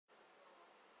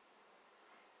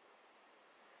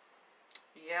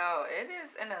Yo, it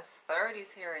is in the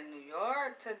 30s here in New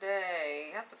York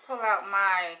today. I have to pull out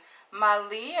my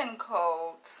Lian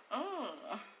coat. But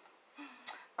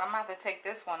I'm going to have to take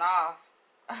this one off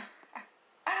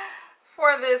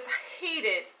for this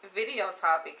heated video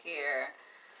topic here.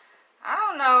 I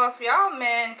don't know if y'all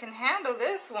men can handle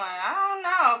this one. I don't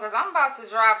know, because I'm about to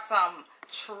drop some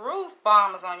truth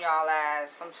bombs on y'all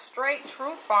ass. Some straight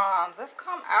truth bombs. Let's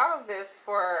come out of this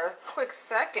for a quick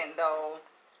second, though.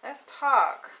 Let's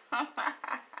talk.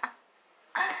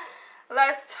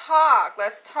 Let's talk.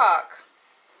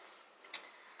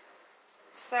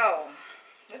 So,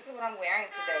 this is what I'm wearing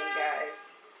today, you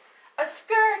guys. A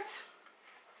skirt.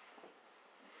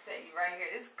 Let's see right here.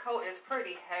 This coat is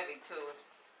pretty heavy, too. It's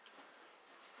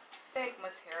thick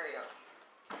material.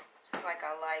 Just like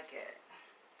I like it.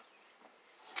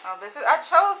 Oh, I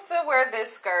chose to wear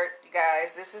this skirt, you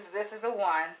guys. This is the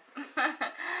one.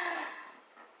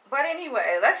 But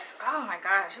anyway, oh my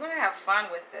gosh, we're gonna have fun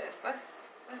with this. Let's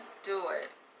do it.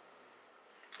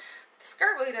 The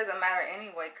skirt really doesn't matter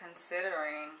anyway,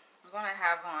 considering I'm gonna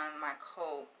have on my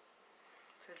coat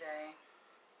today.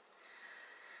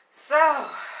 So,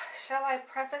 shall I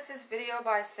preface this video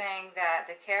by saying that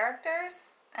the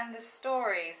characters and the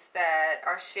stories that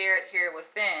are shared here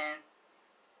within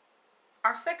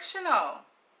are fictional,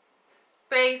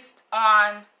 based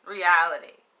on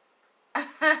reality.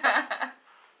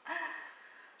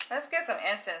 Let's get some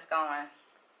incense going.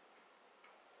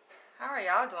 How are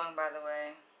y'all doing, by the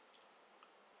way?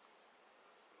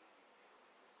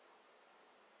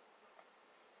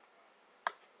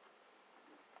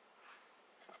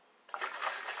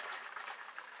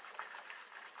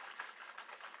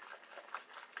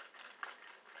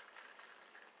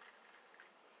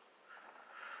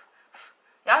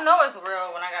 Y'all know it's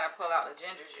real when I gotta pull out the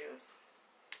ginger juice.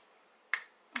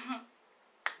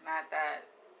 Not that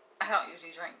I don't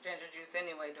usually drink ginger juice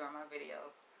anyway during my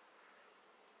videos.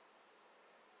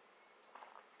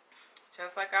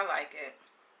 Just like I like it.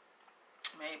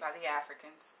 Made by the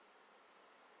Africans.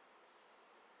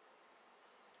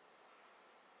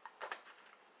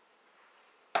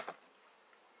 I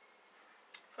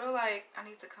feel like I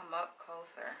need to come up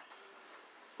closer.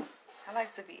 I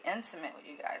like to be intimate with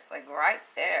you guys. Like right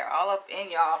there. All up in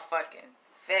y'all fucking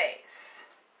face.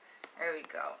 There we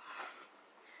go.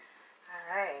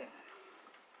 Alright.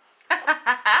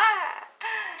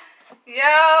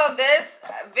 Yo, this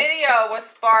video was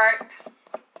sparked,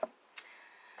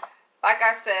 like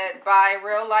I said, by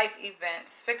real life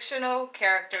events. Fictional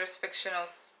characters, fictional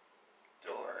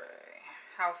story.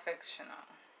 How fictional?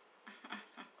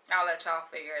 I'll let y'all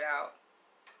figure it out.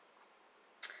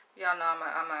 Y'all know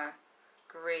I'm a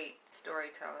great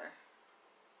storyteller.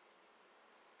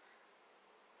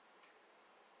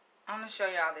 I'm going to show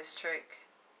y'all this trick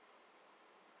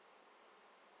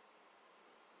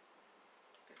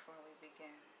before we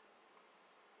begin.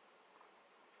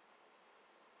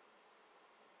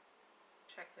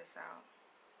 Check this out.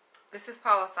 This is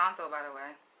Palo Santo, by the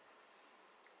way.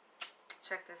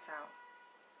 Check this out.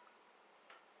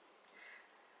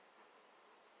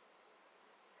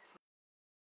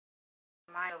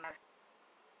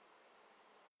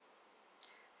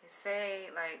 They say,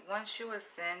 like, once you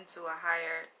ascend to a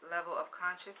higher level of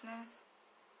consciousness,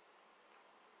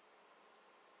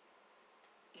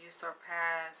 you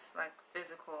surpass, like,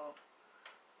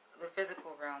 the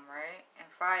physical realm, right? And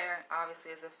fire,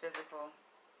 obviously, is a physical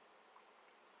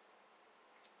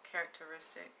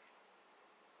characteristic.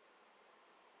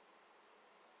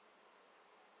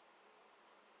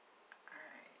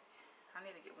 Alright. I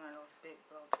need to get one of those big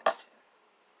blow torches.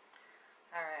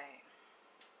 Alright.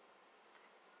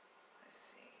 Let's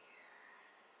see here.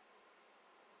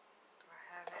 Do I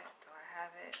have it? Do I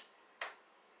have it?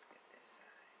 Let's get this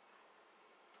side.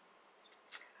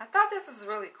 I thought this was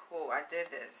really cool. I did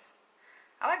this.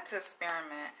 I like to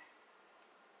experiment.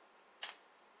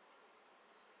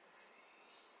 Let's see.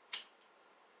 I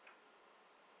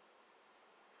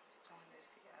was doing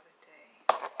this the other day.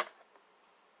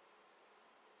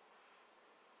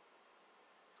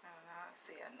 I don't know.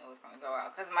 See, I knew it was going to go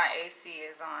out because my AC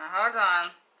is on. Hold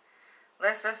on.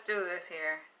 Let's do this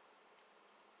here.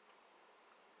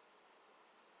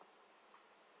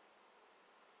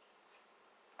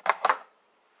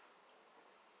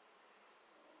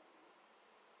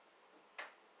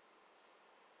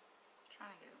 Trying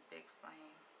to get a big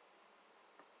flame.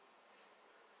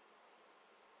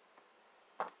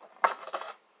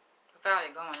 Without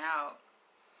it going out.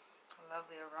 A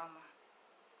lovely aroma.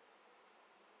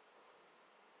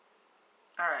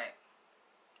 Alright.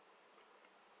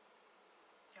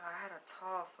 Yo, I had a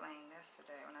tall flame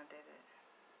yesterday when I did it.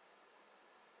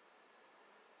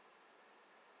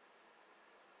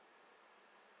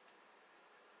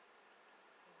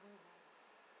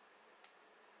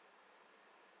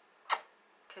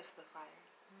 kiss the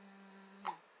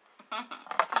fire.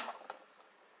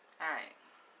 Alright.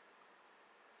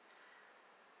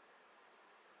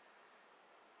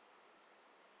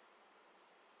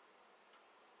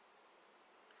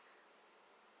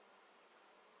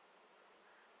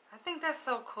 I think that's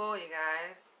so cool, you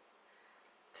guys.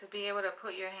 To be able to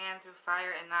put your hand through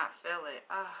fire and not feel it.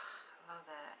 Oh, I love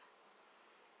that.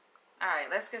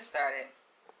 Alright, let's get started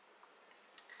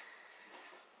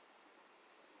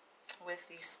with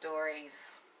these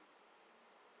stories.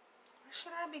 Where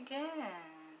should I begin?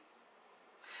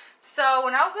 So,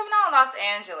 when I was living out in Los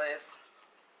Angeles,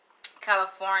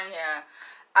 California,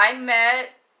 I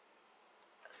met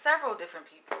several different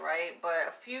people, right? But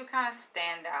a few kind of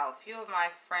stand out. A few of my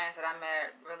friends that I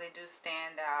met really do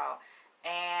stand out.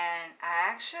 And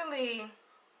I actually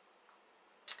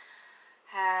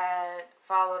had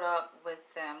followed up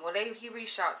with them. Well, he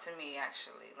reached out to me,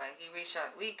 actually. Like, he reached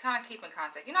out. We kind of keep in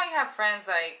contact. You know, you have friends,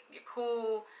 like, you're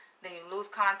cool, then you lose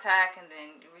contact, and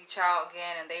then you reach out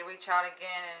again, and they reach out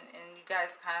again, and you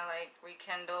guys kind of, like,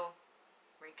 rekindle.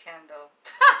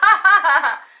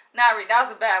 That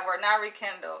was a bad word, not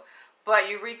rekindle. But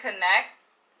you reconnect.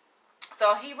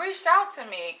 So he reached out to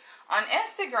me on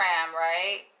Instagram,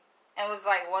 right? And was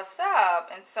like, what's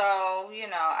up? And so, you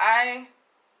know,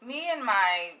 me and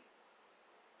my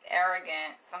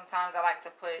arrogance, sometimes I like to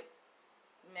put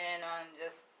men on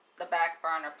just the back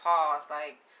burner, pause,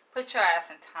 like, put your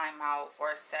ass in timeout for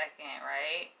a second,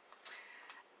 right?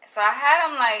 So I had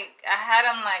him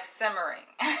like simmering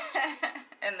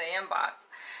in the inbox.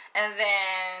 And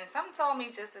then someone told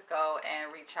me just to go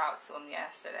and reach out to him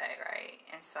yesterday, right?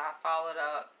 And so I followed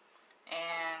up,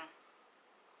 and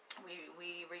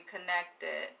we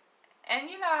reconnected. And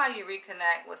you know how you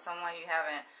reconnect with someone you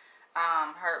haven't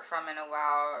heard from in a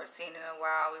while or seen in a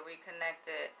while. We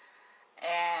reconnected,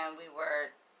 and we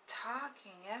were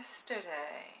talking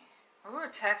yesterday. We were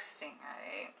texting,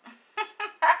 right?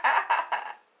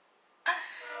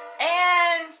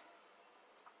 And,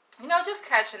 you know, just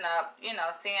catching up, you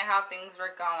know, seeing how things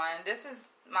were going. This is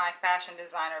my fashion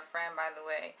designer friend, by the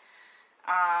way.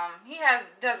 He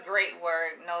does great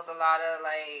work, knows a lot of,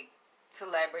 like,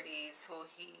 celebrities who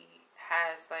he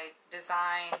has, like,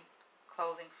 designed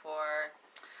clothing for.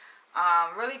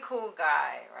 Really cool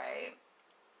guy, right?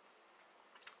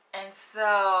 And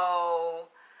so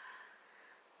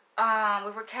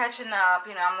we were catching up,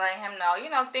 you know, I'm letting him know,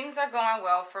 you know, things are going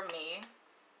well for me.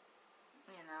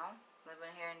 You know,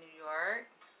 living here in New York.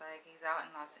 It's like he's out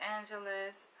in Los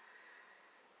Angeles.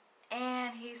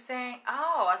 And he's saying,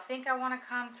 oh, I think I want to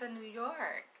come to New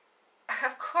York.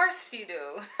 Of course you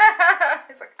do.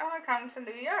 He's like, I want to come to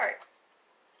New York.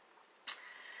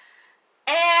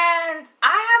 And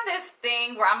I have this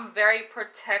thing where I'm very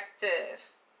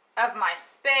protective of my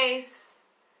space,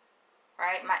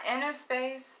 right? My inner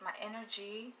space, my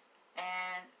energy,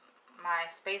 and my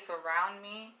space around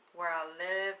me, where I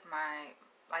live, my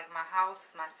house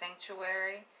is my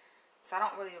sanctuary. So I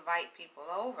don't really invite people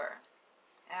over.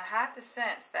 And I had the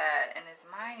sense that in his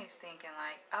mind he's thinking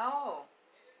like, oh,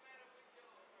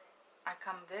 I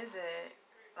come visit,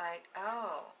 like,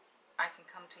 oh, I can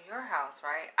come to your house,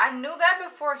 right? I knew that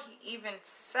before he even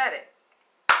said it.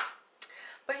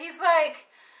 But he's like,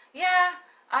 yeah,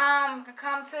 I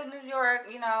come to New York,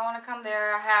 you know, I want to come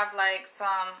there. I have like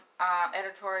some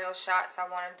editorial shots I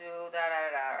want to do,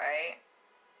 right?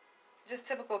 Just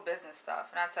typical business stuff.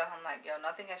 And I tell him like, yo,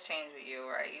 nothing has changed with you,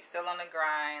 right? You're still on the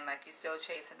grind, like you're still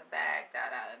chasing the bag,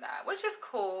 which is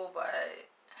cool, but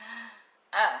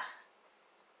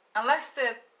unless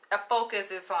a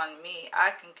focus is on me,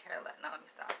 I can care less. No, let me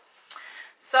stop.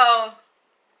 So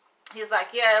he's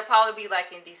like, yeah, it'll probably be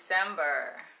like in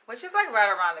December, which is like right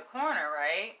around the corner,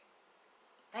 right?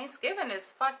 Thanksgiving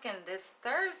is fucking this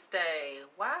Thursday.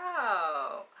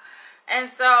 Wow. And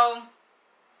so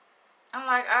I'm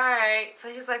like, all right. So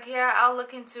he's like, yeah, I'll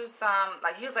look into some,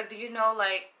 like, he was like, do you know,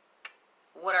 like,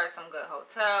 what are some good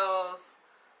hotels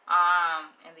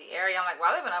in the area? I'm like,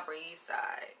 well, I live in Upper East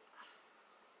Side.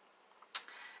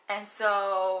 And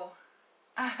so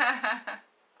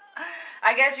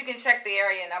I guess you can check the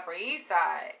area in Upper East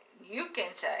Side. You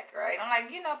can check, right? I'm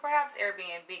like, you know, perhaps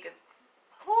Airbnb, because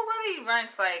who really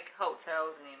rents, like,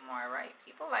 hotels anymore, right?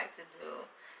 People like to do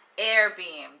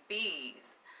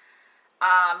Airbnbs.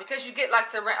 Because you get, like,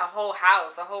 to rent a whole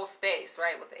house, a whole space,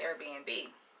 right, with the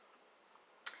Airbnb.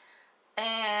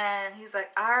 And he's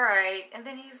like, all right. And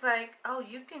then he's like, oh,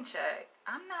 you can check.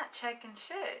 I'm not checking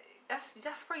shit.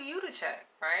 That's for you to check,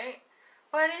 right?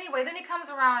 But anyway, then he comes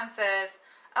around and says,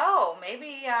 oh,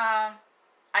 maybe I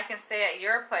can stay at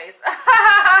your place.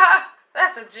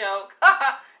 That's a joke.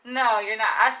 No, you're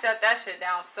not. I shut that shit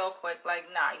down so quick. Like,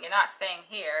 nah, you're not staying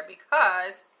here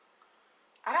because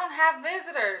I don't have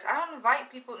visitors. I don't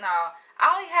invite people now.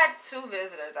 I only had 2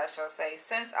 visitors, I shall say,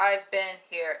 since I've been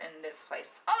here in this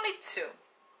place. Only 2.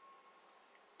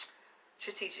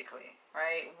 Strategically,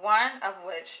 right? One of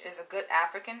which is a good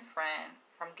African friend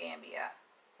from Gambia,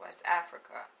 West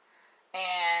Africa.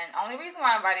 And only reason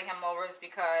why I invited him over is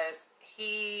because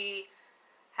he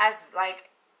has, like,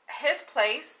 his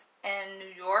place in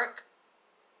New York,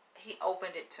 he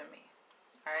opened it to me.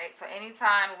 Alright, so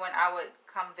anytime when I would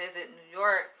come visit New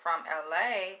York from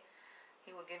LA,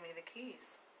 he would give me the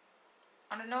keys.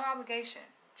 Under no obligation.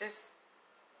 Just,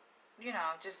 you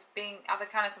know, just being out the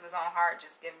kindness of his own heart,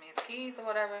 just giving me his keys or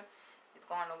whatever. He's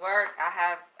going to work. I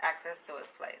have access to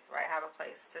his place, right? I have a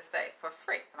place to stay for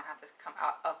free. I don't have to come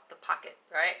out of the pocket,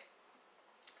 right?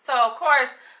 So, of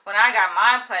course, when I got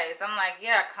my place, I'm like,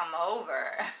 yeah, come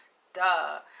over.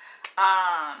 Duh.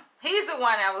 He's the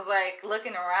one that was like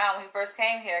looking around when he first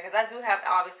came here, because I do have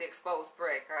obviously exposed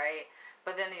brick, right?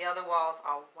 But then the other walls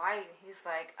are white. He's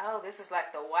like, oh, this is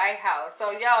like the White House.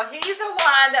 So, yo, he's the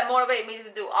one that motivated me to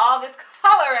do all this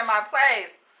color in my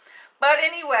place. But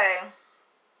anyway,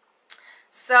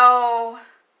 so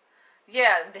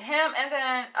yeah, him and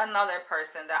then another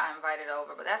person that I invited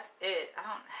over. But that's it. I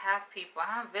don't have people. I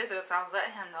don't have visitors. So I was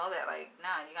letting him know that, like,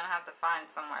 nah, you're going to have to find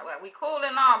somewhere. Like, we cool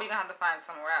and all, but you're going to have to find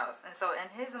somewhere else. And so in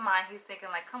his mind, he's thinking,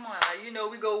 like, come on, like, you know,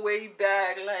 we go way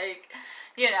back. Like,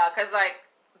 you know, because, like,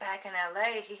 back in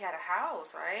LA, he had a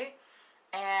house, right?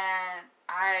 And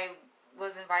I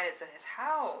was invited to his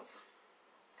house.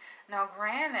 Now,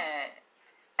 granted,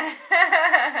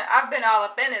 I've been all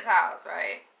up in his house,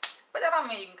 right? But that don't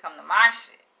mean you can come to my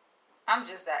shit. I'm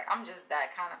just that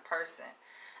kind of person.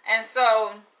 And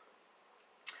so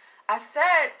I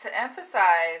said, to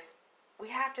emphasize, we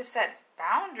have to set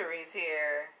boundaries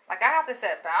here. Like, I have to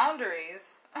set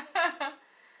boundaries.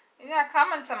 You're not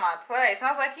coming to my place. And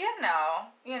I was like, you know,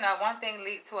 one thing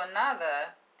lead to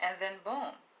another, and then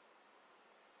boom.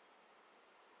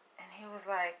 And he was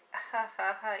like,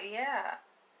 yeah.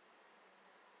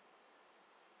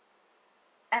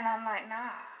 And I'm like,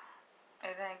 nah.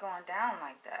 It ain't going down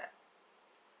like that.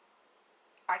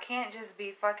 I can't just be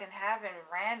fucking having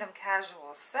random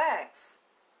casual sex.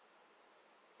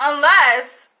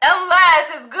 Unless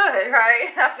it's good,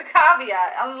 right? That's the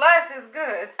caveat. Unless it's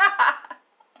good.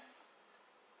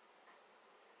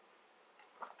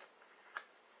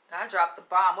 I dropped the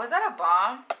bomb. Was that a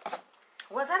bomb?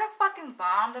 Was that a fucking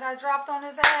bomb that I dropped on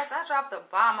his ass? I dropped a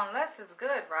bomb unless it's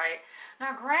good, right?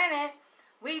 Now, granted,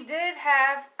 we did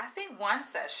have, I think, 1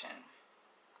 session.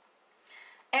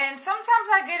 And sometimes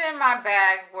I get in my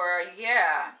bag where,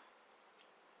 yeah,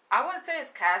 I wouldn't say it's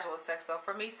casual sex, though.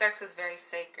 For me, sex is very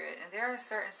sacred. And there are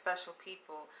certain special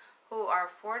people who are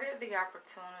afforded the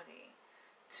opportunity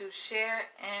to share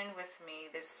in with me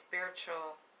this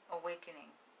spiritual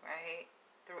awakening, right?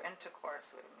 Through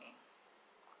intercourse with me.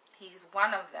 He's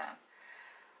one of them.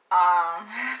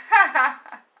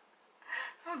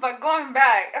 But going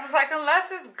back, I was like, unless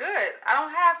it's good, I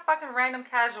don't have fucking random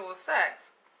casual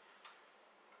sex.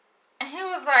 And he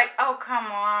was like, oh, come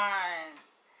on.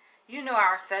 You know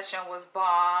our session was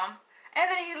bomb. And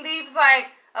then he leaves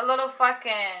like a little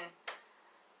fucking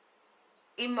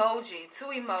emoji. 2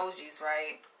 emojis,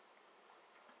 right?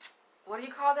 What do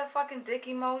you call that fucking dick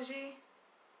emoji?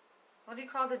 What do you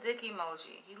call the dick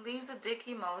emoji? He leaves a dick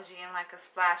emoji and like a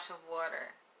splash of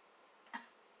water.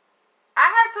 I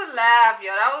had to laugh,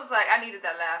 yo. That was like, I needed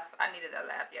that laugh. I needed that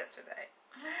laugh yesterday.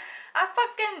 I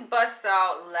fucking bust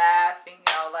out laughing,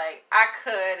 yo. Like, I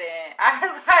couldn't. I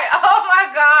was like, oh my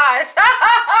gosh.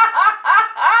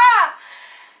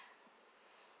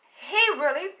 He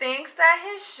really thinks that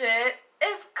his shit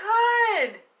is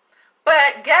good.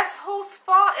 But guess whose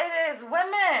fault it is?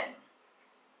 Women.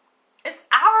 It's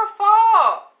our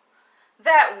fault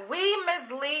that we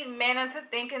mislead men into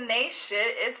thinking they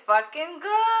shit is fucking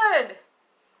good.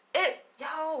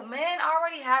 Yo, men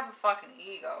already have a fucking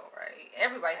ego, right?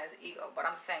 Everybody has an ego, but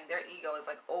I'm saying their ego is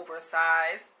like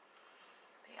oversized.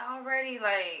 They already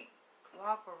like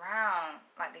walk around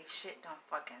like they shit don't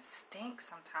fucking stink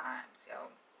sometimes,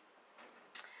 yo.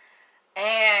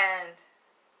 And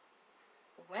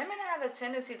women have the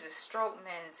tendency to stroke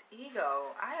men's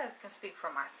ego. I can speak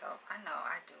for myself. I know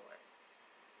I do it.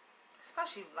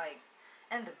 Especially like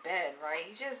in the bed, right?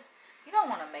 You don't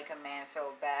want to make a man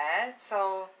feel bad.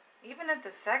 So even if the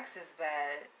sex is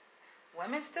bad,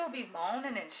 women still be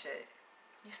moaning and shit.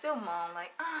 You still moan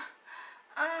like,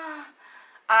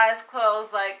 eyes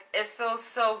closed, like it feels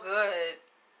so good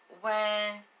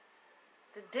when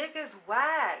the dick is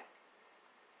whack.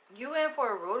 You in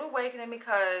for a rude awakening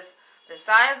because the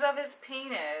size of his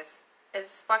penis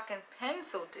is fucking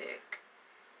pencil dick.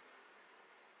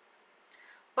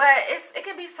 But it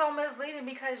can be so misleading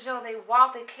because, yo, they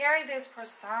carry this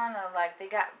persona like they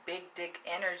got big dick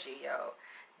energy, yo.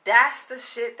 That's the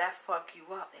shit that fuck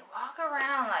you up. They walk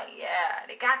around like, yeah,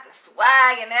 they got the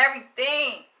swag and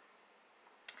everything.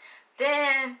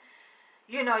 Then,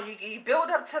 you know, you build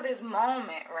up to this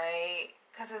moment, right?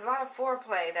 Because there's a lot of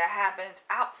foreplay that happens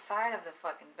outside of the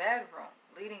fucking bedroom,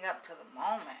 leading up to the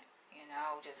moment, you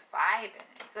know, just vibing,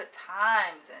 and good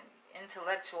times, and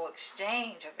intellectual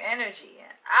exchange of energy,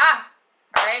 and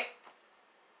right?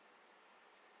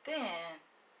 Then,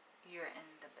 you're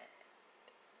in the bed.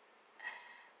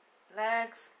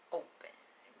 Legs open,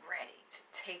 ready to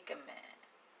take him in,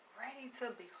 ready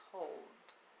to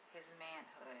behold his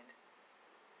manhood,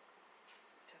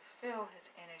 to feel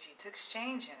his energy, to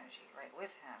exchange energy right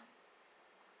with him.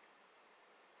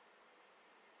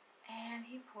 And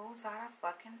he pulls out a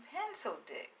fucking pencil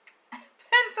dick.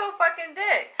 Pencil fucking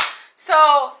dick.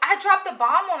 So I dropped a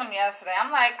bomb on him yesterday.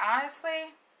 I'm like,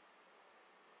 honestly,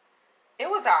 it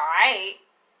was alright.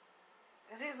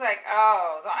 Because he's like,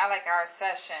 oh, don't act like our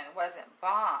session wasn't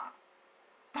bomb.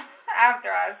 After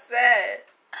I said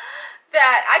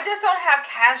that I just don't have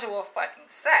casual fucking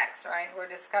sex, right? We're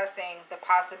discussing the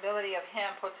possibility of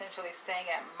him potentially staying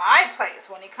at my place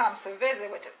when he comes to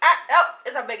visit, which is,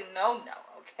 it's a big no-no,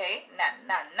 okay?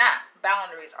 Nah.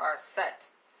 Boundaries are set.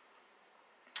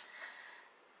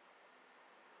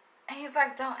 And he's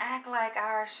like, don't act like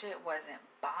our shit wasn't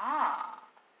bomb.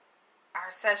 Our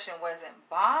session wasn't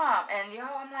bomb. And yo,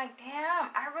 I'm like, damn,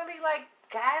 I really like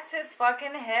gassed his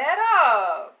fucking head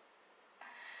up.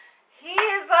 He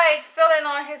is like feeling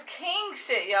on his king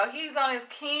shit, yo. He's on his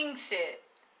king shit.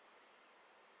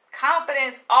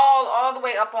 Confidence all the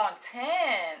way up on 10.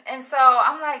 And so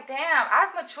I'm like, damn,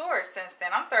 I've matured since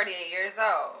then. I'm 38 years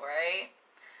old, right?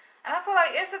 And I feel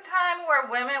like it's a time where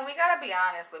women, we gotta be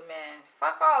honest with men.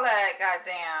 Fuck all that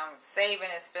goddamn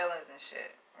saving his feelings and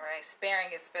shit, right?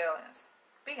 Sparing his feelings.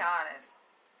 Be honest.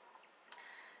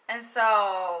 And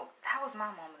so that was my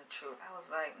moment of truth. I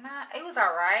was like, nah, it was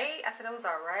alright. I said it was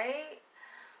alright,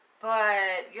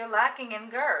 but you're lacking in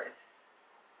girth.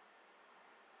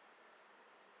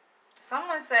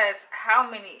 Someone says, how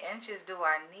many inches do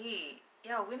I need?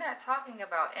 Yo, we're not talking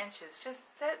about inches.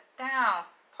 Just sit down,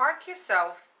 park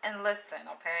yourself, and listen,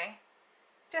 okay?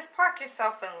 Just park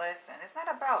yourself and listen. It's not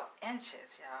about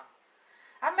inches, y'all.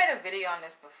 I've made a video on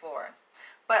this before.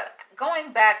 But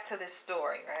going back to this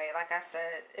story, right? Like I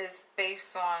said, it's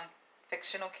based on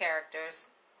fictional characters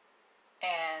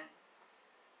and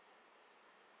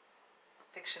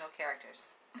fictional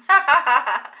characters.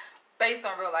 Based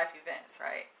on real life events,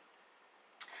 right?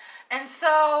 And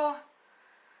so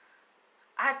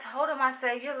I told him, I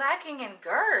said, you're lacking in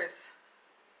girth.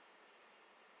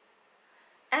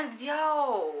 And I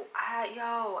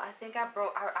think I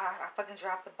fucking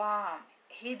dropped the bomb.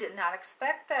 He did not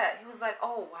expect that. He was like,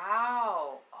 oh,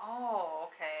 wow. Oh,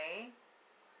 okay.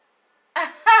 And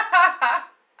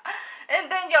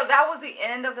then, yo, that was the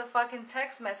end of the fucking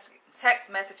text message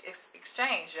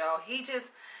exchange, yo. He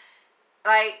just,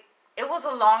 like, it was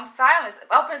a long silence.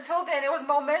 Up until then, it was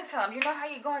momentum. You know how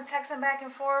you're going texting back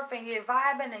and forth and you're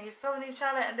vibing and you're feeling each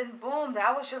other, and then boom,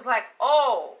 that was just like,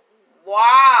 oh,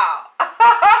 wow.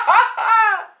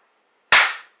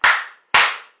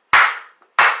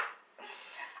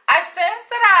 I sensed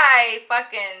that I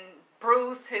fucking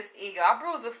bruised his ego. I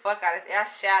bruised the fuck out of his. I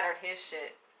shattered his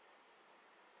shit.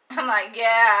 I'm like,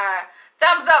 yeah,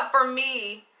 thumbs up for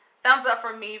me. Thumbs up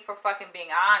for me for fucking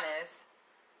being honest.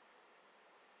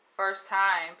 First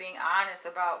time being honest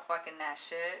about fucking that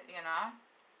shit, you know?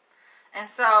 And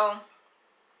so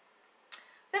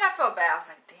then I felt bad. I was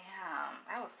like, damn,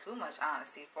 that was too much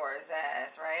honesty for his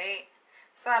ass, right?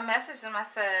 So I messaged him. I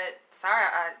said, sorry,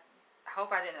 I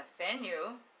hope I didn't offend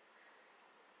you.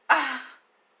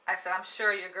 I said, I'm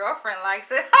sure your girlfriend likes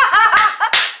it.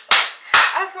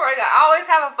 I swear to God, I always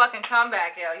have a fucking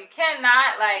comeback, yo. You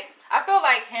cannot, like, I feel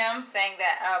like him saying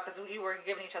that, because we were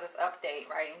giving each other's update,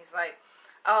 right? And he's like,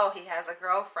 oh, he has a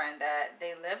girlfriend that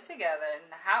they live together in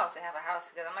the house. They have a house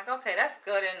together. I'm like, okay, that's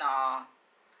good and all.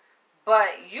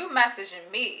 But you messaging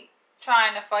me,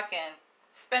 trying to fucking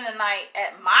spend the night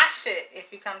at my shit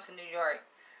if you come to New York.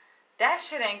 That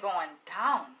shit ain't going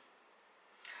down.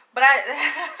 But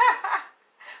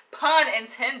pun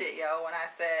intended, yo, when I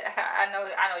said, I know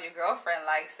your girlfriend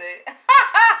likes it.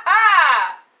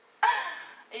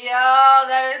 Yo,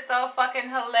 that is so fucking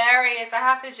hilarious. I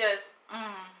have to just,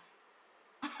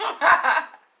 I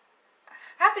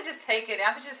have to just take it. I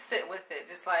have to just sit with it.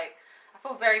 Just like, I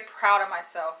feel very proud of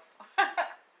myself.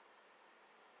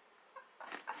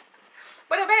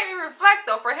 But it made me reflect,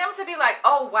 though, for him to be like,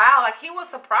 oh, wow, like, he was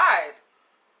surprised.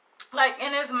 Like,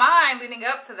 in his mind, leading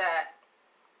up to that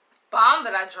bomb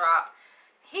that I dropped,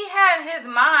 he had in his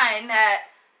mind that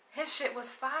his shit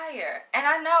was fire. And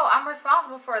I know I'm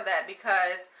responsible for that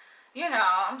because, you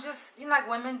know, I'm just, you know, like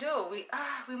women do. We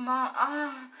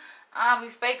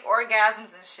fake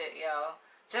orgasms and shit, yo.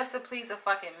 Just to please a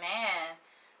fucking man.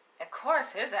 Of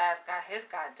course, his ass got his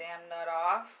goddamn nut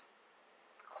off.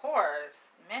 Of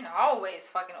course. Men always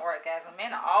fucking orgasm.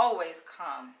 Men always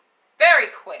come. Very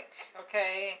quick,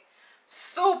 okay?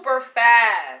 Super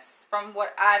fast from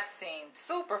what I've seen.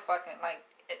 Super fucking, like,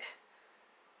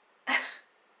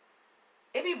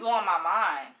 it be blowing my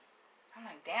mind. I'm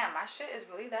like, damn, my shit is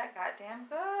really that goddamn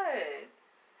good.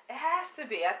 It has to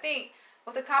be. I think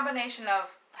with the combination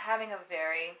of having a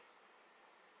very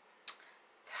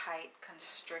tight,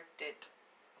 constricted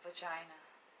vagina,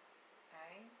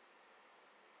 right?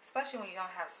 Especially when you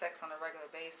don't have sex on a regular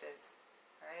basis,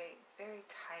 right? Very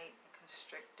tight and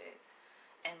constricted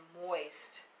and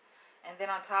moist. And then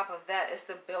on top of that, it's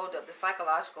the buildup, the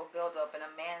psychological buildup in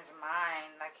a man's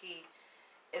mind. Like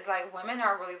it's like women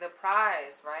are really the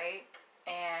prize, right?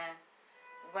 And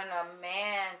when a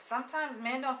man, sometimes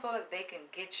men don't feel like they can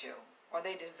get you or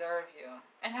they deserve you.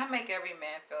 And I make every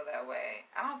man feel that way.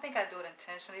 I don't think I do it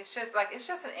intentionally. It's just like, it's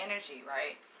just an energy,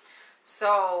 right?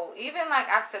 So even like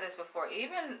I've said this before,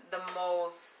 even the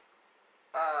most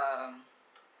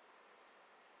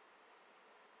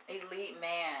elite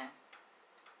man,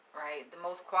 right? The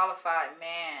most qualified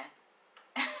man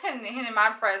in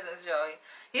my presence, Joey,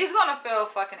 he's gonna feel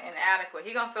fucking inadequate.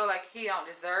 He's gonna feel like he don't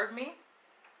deserve me.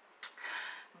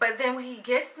 But then when he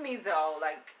gets me, though,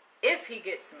 like, if he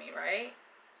gets me, right?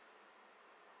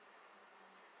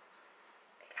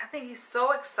 I think he's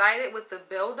so excited with the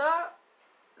build-up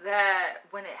that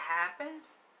when it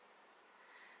happens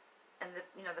and the,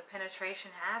 you know, the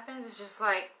penetration happens, it's just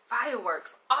like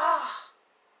fireworks. Oh!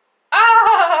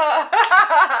 Oh!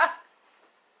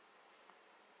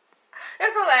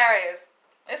 It's hilarious.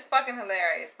 It's fucking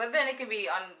hilarious. But then it can be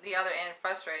on the other end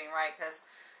frustrating, right? Because,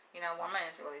 you know, woman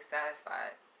is really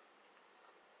satisfied.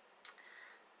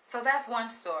 So that's one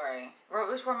story,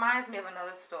 which reminds me of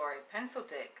another story. Pencil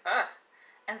dick. Ugh.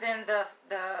 And then the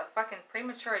fucking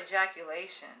premature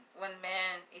ejaculation. When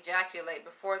men ejaculate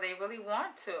before they really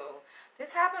want to.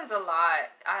 This happens a lot.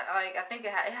 I think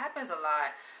it happens a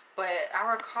lot. But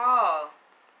I recall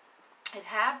it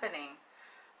happening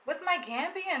with my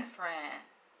Gambian friend.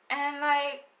 And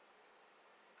like,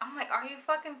 I'm like, are you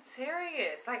fucking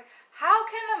serious? Like, how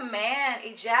can a man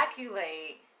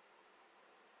ejaculate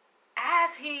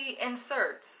as he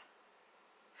inserts?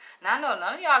 Now, I know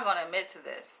none of y'all gonna admit to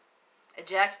this.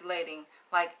 Ejaculating,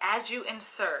 like, as you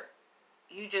insert,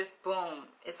 you just, boom,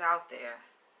 it's out there.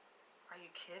 Are you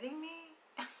kidding me?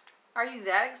 Are you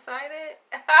that excited?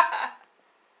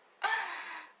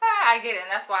 I get it,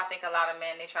 and that's why I think a lot of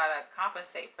men, they try to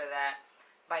compensate for that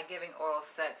by giving oral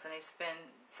sex, and they spend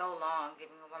so long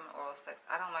giving a woman oral sex.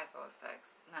 I don't like oral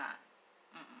sex. Nah.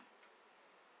 Mm-mm.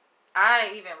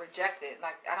 I even reject it.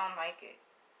 Like, I don't like it.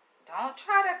 Don't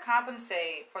try to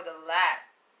compensate for the lack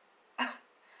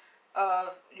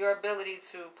of your ability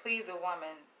to please a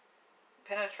woman,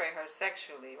 penetrate her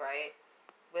sexually, right?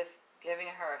 With giving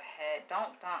her a head. Nah.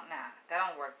 That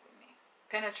don't work with me.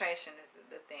 Penetration is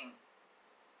the thing.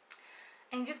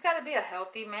 And you just got to be a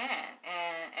healthy man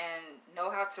and know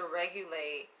how to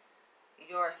regulate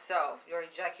yourself, your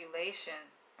ejaculation,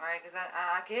 right? Because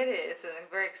I get it. It's a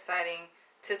very exciting,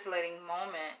 titillating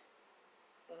moment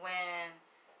when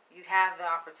you have the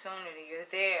opportunity. You're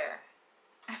there.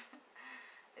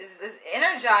 It's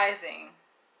energizing.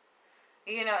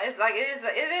 You know, it's like it is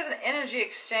an energy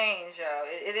exchange, yo.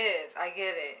 It is. I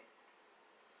get it.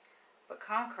 But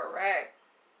come correct.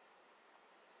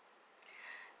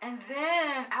 And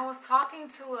then I was talking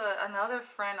to another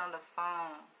friend on the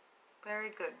phone.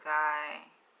 Very good guy.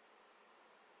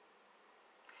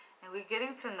 And we're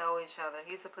getting to know each other.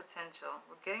 He's a potential.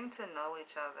 We're getting to know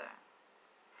each other.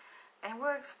 And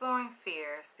we're exploring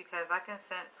fears because I can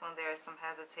sense when there's some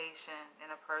hesitation in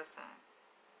a person.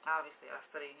 Obviously, I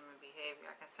study human behavior.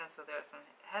 I can sense when there's some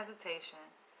hesitation,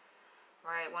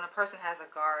 right? When a person has a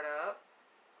guard up,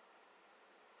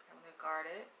 when they're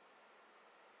guarded,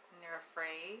 and they're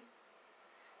afraid.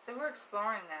 So we're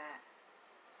exploring that.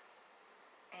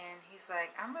 And he's like,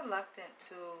 I'm reluctant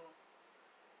to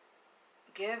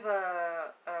give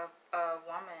a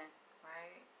woman,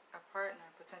 right, a partner,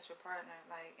 potential partner,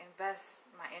 like invest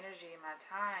my energy and my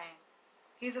time.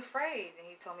 He's afraid, and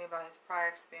he told me about his prior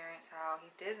experience, how he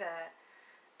did that,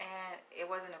 and it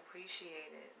wasn't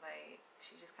appreciated. Like,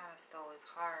 she just kind of stole his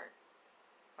heart.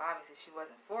 But obviously, she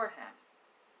wasn't for him.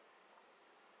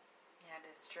 he had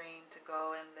this dream to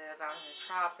go and live out in the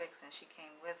tropics, and she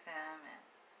came with him and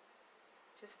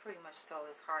just pretty much stole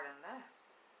his heart and left,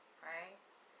 right?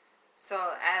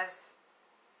 So as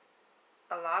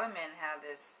a lot of men have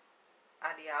this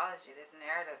ideology, this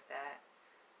narrative that,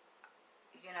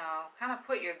 you know, kind of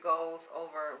put your goals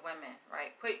over women,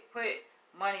 right? Put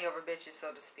money over bitches,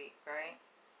 so to speak, right?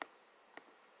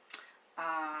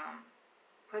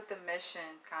 Put the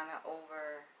mission kind of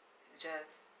over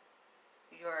just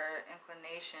your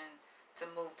inclination to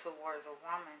move towards a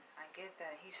woman. I get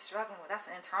that. He's struggling with,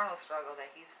 that's an internal struggle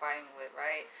that he's fighting with,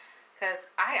 right? Because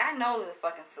I know the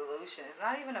fucking solution. It's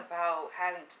not even about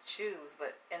having to choose,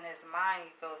 but in his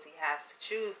mind he feels he has to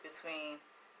choose between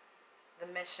the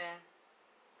mission,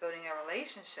 building a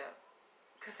relationship.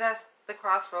 Because that's the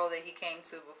crossroad that he came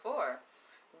to before,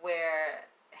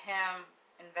 where him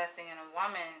investing in a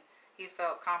woman, he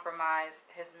felt compromised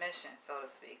his mission, so to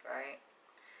speak, right?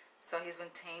 So he's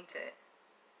been tainted,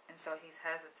 and so he's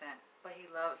hesitant. But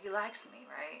he likes me,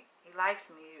 right? He likes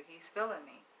me. He's feeling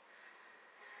me.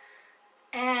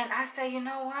 And I say, you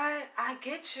know what? I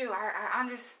get you. I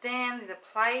understand the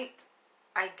plight.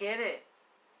 I get it.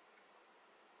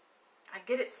 I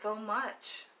get it so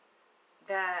much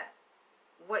that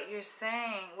what you're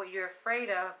saying, what you're afraid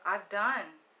of, I've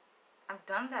done. I've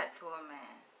done that to a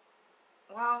man.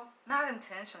 Well, not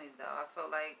intentionally, though. I feel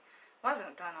like it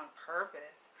wasn't done on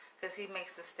purpose. Because he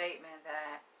makes a statement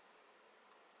that,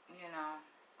 you know,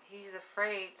 he's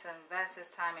afraid to invest his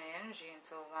time and energy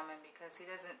into a woman because he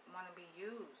doesn't want to be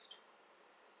used.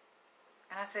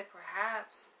 And I said,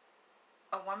 perhaps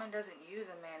a woman doesn't use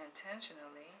a man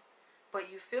intentionally,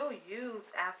 but you feel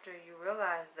used after you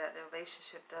realize that the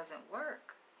relationship doesn't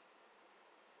work.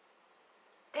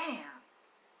 Damn.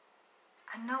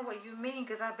 I know what you mean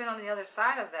because I've been on the other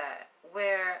side of that,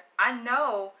 where I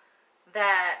know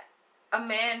that a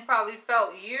man probably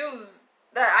felt used,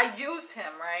 that I used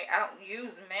him, right? I don't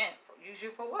use men. Use you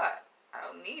for what? I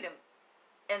don't need him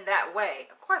in that way.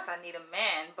 Of course I need a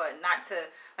man, but not to,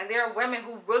 like, there are women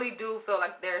who really do feel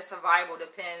like their survival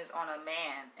depends on a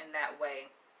man in that way.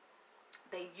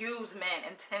 They use men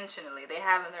intentionally. They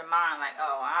have in their mind like,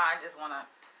 oh, I just want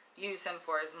to use him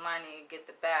for his money, get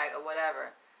the bag or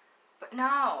whatever. But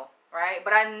no, right?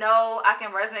 But I know I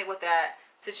can resonate with that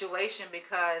situation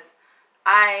because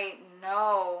I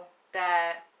know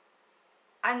that,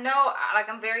 like,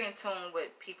 I'm very in tune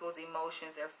with people's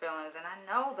emotions, their feelings, and I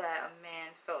know that a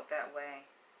man felt that way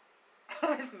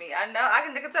with me. I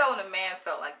can tell when a man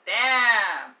felt like,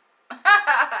 damn.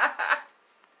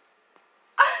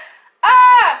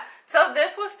 So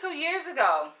this was 2 years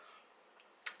ago.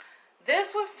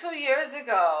 This was 2 years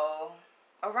ago.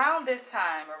 Around this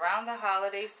time, around the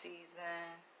holiday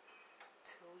season,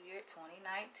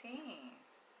 2019.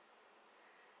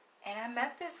 And I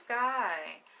met this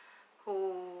guy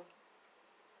who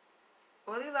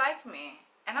really liked me.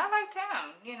 And I liked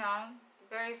him, you know,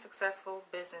 very successful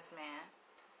businessman.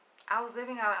 I was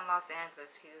living out in Los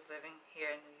Angeles. He was living here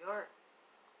in New York.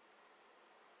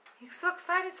 He's so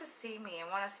excited to see me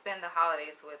and want to spend the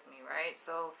holidays with me, right?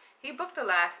 So he booked a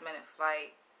last minute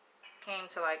flight. Came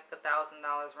to like $1,000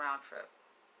 round trip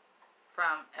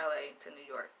from LA to New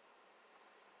York.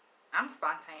 I'm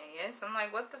spontaneous. I'm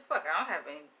like, what the fuck? I don't have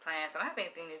any plans. I don't have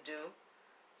anything to do.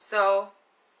 So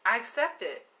I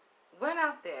accepted. Went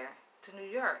out there to New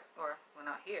York. Or went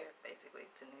out here, basically,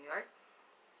 to New York.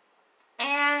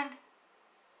 And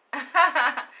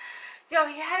yo,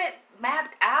 he had it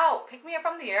mapped out. Picked me up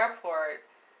from the airport.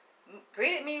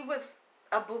 Greeted me with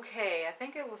a bouquet. I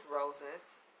think it was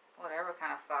roses. Whatever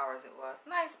kind of flowers it was.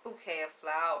 Nice bouquet of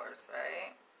flowers,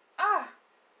 right?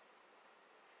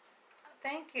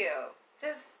 Thank you.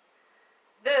 Just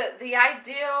the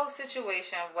ideal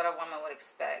situation of what a woman would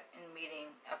expect in meeting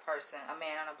a person, a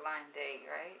man on a blind date,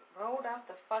 right? Rolled out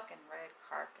the fucking red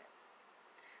carpet.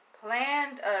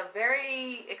 Planned a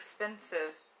very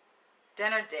expensive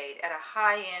dinner date at a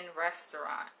high-end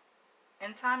restaurant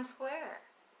in Times Square.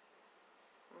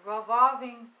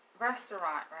 Revolving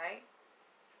restaurant, right?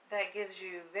 That gives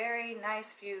you very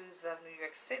nice views of New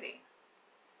York City.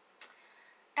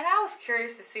 And I was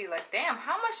curious to see, like, damn,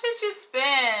 how much did you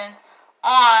spend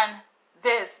on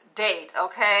this date,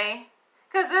 okay?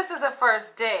 Because this is a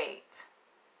first date.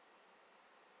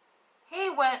 He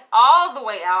went all the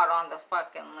way out on the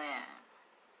fucking limb.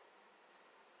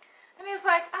 And he's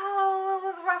like, oh, it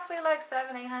was roughly like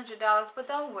 $700-800, but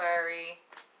don't worry.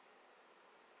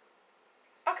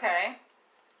 Okay.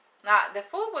 Now, the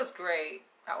food was great.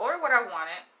 I ordered what I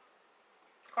wanted.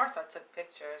 Of course, I took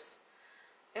pictures.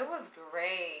 It was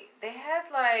great. They had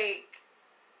like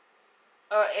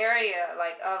area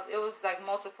like of, it was like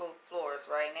multiple floors,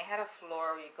 right? And they had a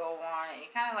floor where you go on and you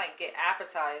kind of like get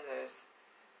appetizers.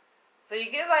 So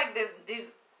you get like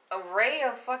these array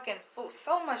of fucking food,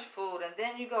 so much food, and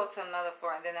then you go to another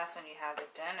floor, and then that's when you have the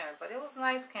dinner. But it was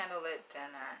nice candlelit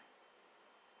dinner.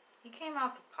 He came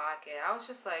out the pocket. I was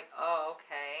just like, oh,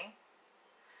 okay.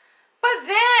 But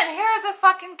then here's a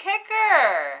fucking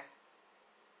kicker.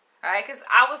 Alright, because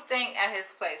I was staying at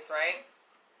his place, right?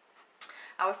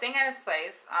 I was staying at his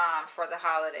place for the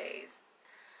holidays.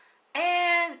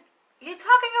 And you're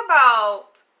talking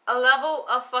about a level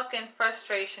of fucking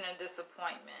frustration and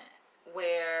disappointment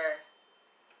where,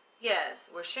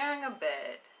 yes, we're sharing a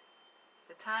bed.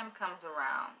 The time comes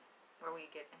around where we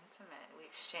get intimate. We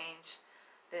exchange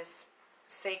this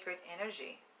sacred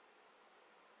energy.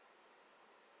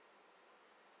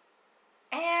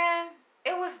 And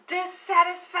it was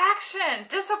dissatisfaction,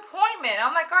 disappointment.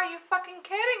 I'm like, are you fucking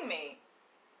kidding me?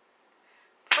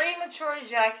 Premature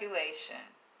ejaculation.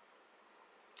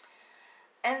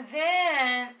 And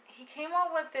then he came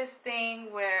up with this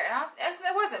thing where,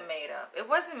 it wasn't made up. It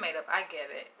wasn't made up. I get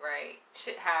it, right?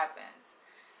 Shit happens.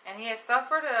 And he had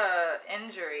suffered an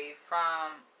injury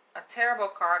from a terrible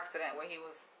car accident where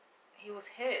he was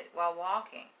hit while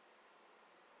walking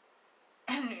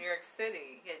in New York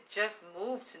City. He had just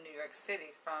moved to New York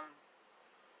City from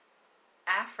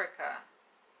Africa,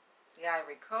 the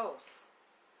Ivory Coast.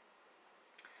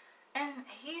 And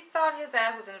he thought his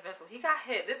ass was invincible. He got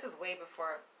hit. This is way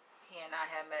before he and I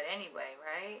had met anyway,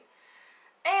 right?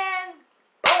 And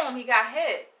boom, he got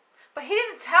hit. But he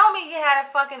didn't tell me he had a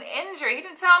fucking injury. He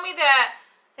didn't tell me that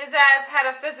his ass had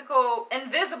a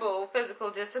invisible physical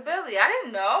disability. I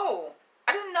didn't know.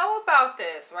 I didn't know about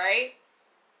this, right?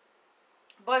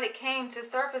 But it came to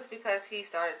surface because he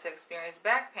started to experience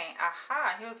back pain.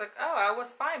 Aha. And he was like, oh, I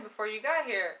was fine before you got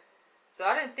here. So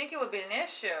I didn't think it would be an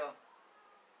issue.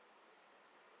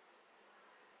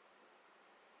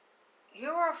 You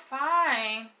are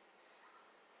fine.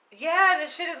 Yeah,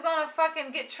 this shit is gonna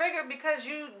fucking get triggered because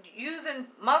you using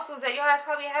muscles that your ass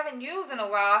probably haven't used in a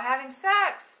while, having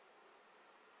sex.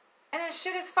 And this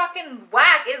shit is fucking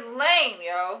whack. It's lame,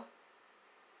 yo.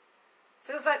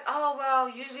 So it's like, oh, well,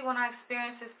 usually when I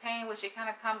experience this pain, which it kind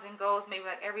of comes and goes, maybe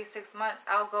like every 6 months,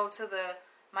 I'll go to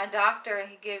my doctor and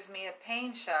he gives me a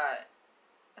pain shot.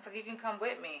 It's like, you can come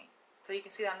with me so you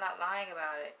can see that I'm not lying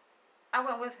about it. I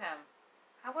went with him.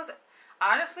 I wasn't,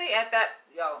 honestly, at that,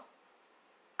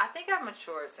 I think I've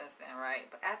matured since then, right?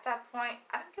 But at that point,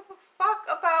 I didn't give a fuck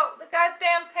about the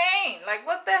goddamn pain. Like,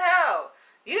 what the hell?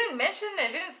 You didn't mention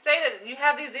this. You didn't say that you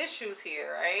have these issues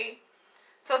here, right?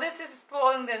 So this is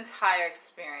spoiling the entire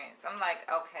experience. I'm like,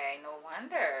 okay, no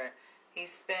wonder he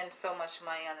spends so much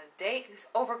money on a date. He's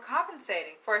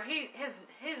overcompensating for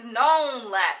his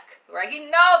known lack, right? You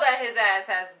know that his ass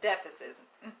has deficits.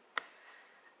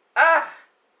 Ugh.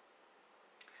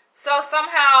 So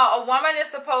somehow a woman is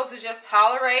supposed to just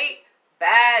tolerate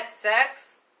bad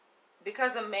sex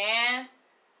because a man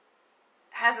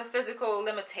has a physical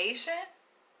limitation,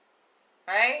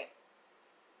 right?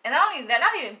 And not only that,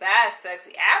 not even bad sex,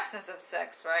 the absence of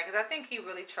sex, right? Because I think he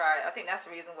really tried. I think that's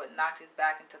the reason what knocked his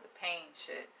back into the pain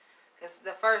shit. Because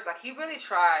the first, like, he really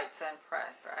tried to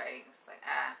impress, right? It's like,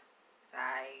 it's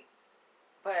alright.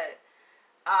 But,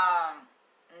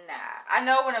 nah. I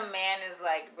know when a man is,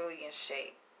 like, really in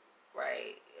shape,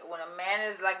 right? When a man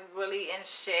is, like, really in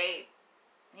shape,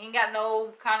 he ain't got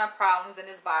no kind of problems in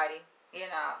his body, you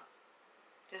know.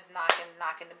 Just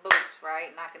knocking the boots, right?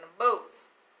 Knocking the boots.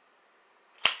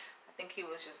 I think he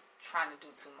was just trying to do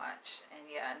too much. And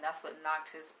yeah, and that's what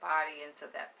knocked his body into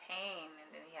that pain. And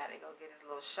then he had to go get his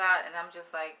little shot. And I'm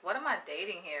just like, what am I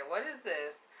dating here? What is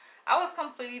this? I was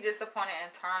completely disappointed and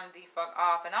turned the fuck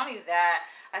off. And not only that,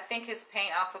 I think his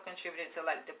pain also contributed to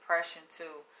like depression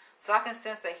too. So I can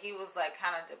sense that he was like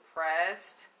kind of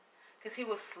depressed because he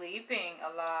was sleeping a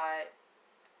lot.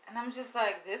 And I'm just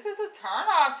like, this is a turn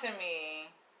off to me.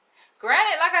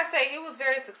 Granted, like I say, he was a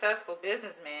very successful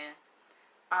businessman.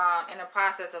 In the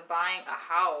process of buying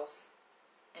a house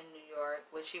in New York,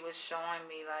 which he was showing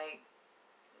me, like,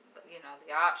 you know,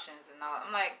 the options and all.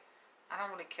 I'm like, I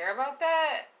don't really care about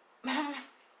that.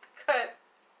 Because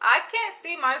I can't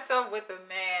see myself with a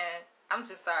man. I'm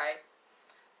just sorry.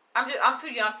 I'm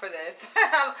too young for this.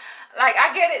 Like,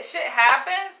 I get it, shit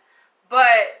happens.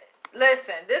 But,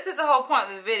 listen, this is the whole point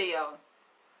of the video.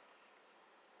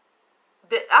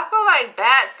 I feel like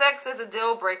bad sex is a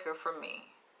deal breaker for me.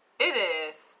 It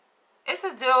is. It's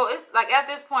a deal. It's like at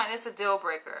this point, it's a deal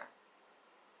breaker.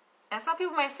 And some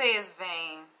people may say it's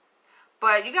vain,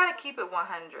 but you got to keep it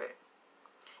 100.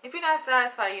 If you're not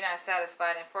satisfied, you're not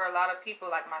satisfied. And for a lot of people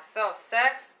like myself,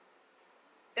 sex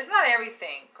It's not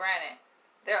everything, granted.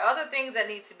 There are other things that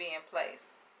need to be in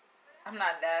place. I'm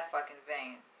not that fucking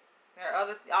vain. There are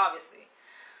other, obviously.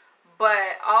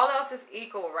 But all else is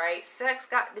equal, right? Sex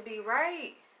got to be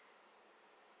right.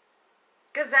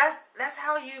 Because that's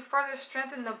how you further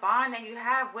strengthen the bond that you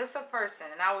have with a person.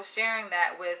 And I was sharing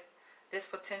that with this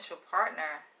potential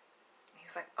partner.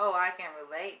 He's like, oh, I can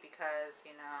relate because,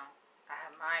 you know, I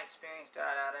have my experience,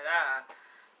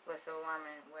 with a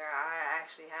woman where I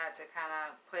actually had to kind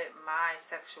of put my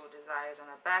sexual desires on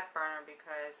the back burner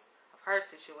because of her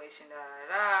situation,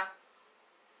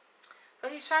 So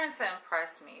he's trying to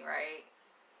impress me, right?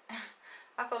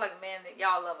 I feel like men, that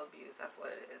y'all love abuse. That's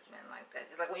what it is, men like that.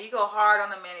 It's like when you go hard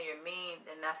on a man and you're mean,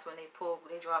 then that's when they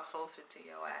draw closer to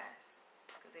your ass.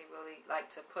 Because they really like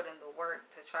to put in the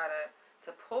work to try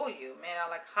to pull you. Men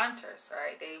are like hunters,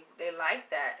 right? They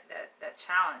like that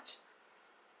challenge.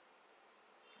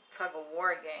 Tug of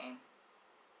war game.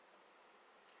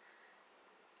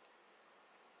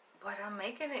 But I'm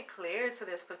making it clear to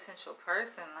this potential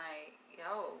person, like,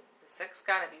 yo, the sex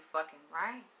gotta be fucking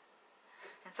right.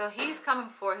 And so he's coming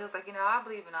forward. He was like, you know, I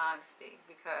believe in honesty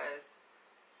because,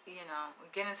 you know,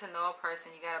 getting to know a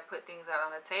person, you got to put things out on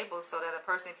the table so that a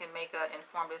person can make an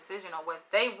informed decision on what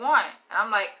they want. And I'm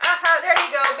like, there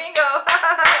you go, bingo.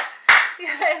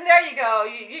 And there you go.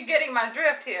 You're getting my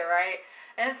drift here, right?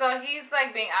 And so he's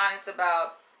like being honest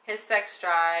about his sex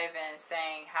drive and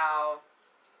saying how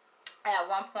at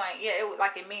one point, yeah,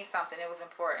 it means something. It was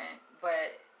important.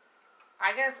 But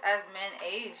I guess as men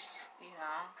aged, you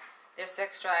know, their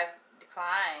sex drive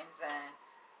declines and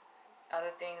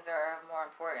other things are of more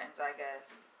importance, I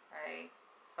guess, right?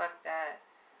 Fuck that.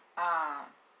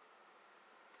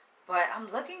 But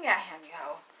I'm looking at him,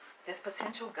 yo, this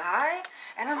potential guy,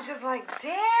 and I'm just like,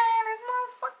 damn, this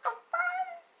motherfucker fine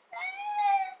as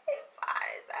shit. He's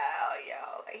fine as hell,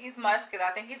 yo. Like, he's muscular.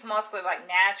 I think he's muscular, like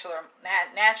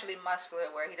naturally muscular,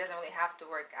 where he doesn't really have to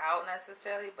work out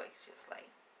necessarily, but he's just like,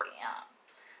 damn,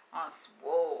 on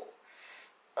swole.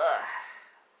 Ugh.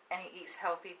 And he eats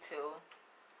healthy too.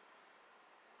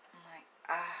 I'm like,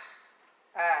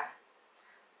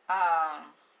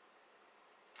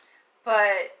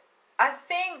 but I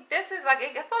think this is like,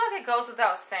 I feel like it goes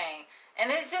without saying. And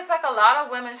it's just like a lot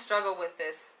of women struggle with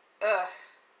this. Ugh.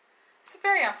 It's a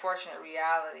very unfortunate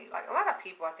reality. Like a lot of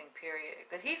people, I think, period.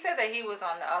 Because he said that he was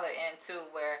on the other end too,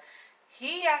 where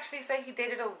he actually said he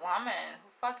dated a woman who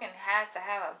fucking had to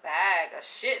have a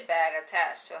shit bag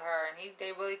attached to her, and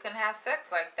they really couldn't have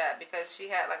sex like that because she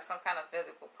had like some kind of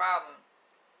physical problem,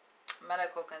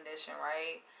 medical condition,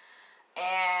 right?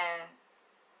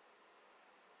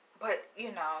 But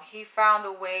you know, he found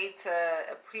a way to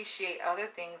appreciate other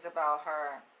things about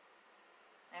her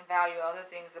and value other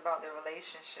things about their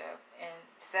relationship, and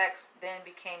sex then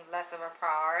became less of a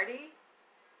priority.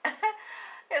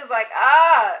 It's like,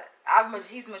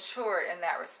 he's matured in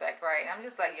that respect, right? And I'm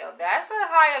just like, yo, that's a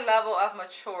higher level of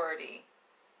maturity.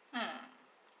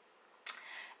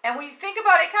 And when you think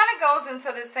about it, it kind of goes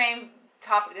into the same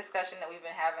topic discussion that we've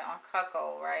been having on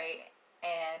cuckold, right?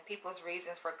 And people's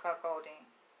reasons for cuckolding.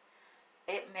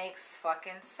 It makes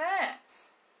fucking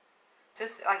sense.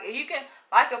 Just like, you can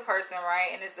like a person, right?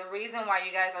 And it's the reason why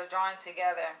you guys are drawn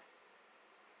together.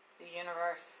 The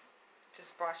universe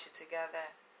just brought you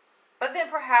together. But then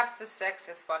perhaps the sex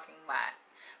is fucking whack.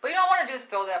 But you don't want to just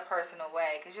throw that person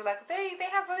away. Because you're like, they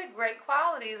have really great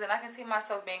qualities. And I can see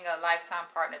myself being a lifetime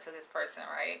partner to this person,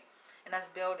 right? And us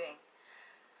building.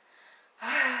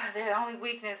 Their only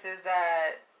weakness is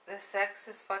that the sex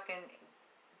is fucking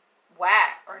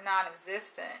whack or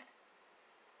non-existent.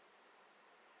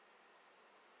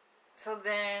 So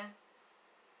then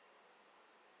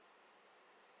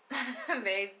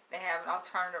they have an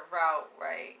alternative route,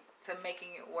 right, to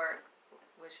making it work,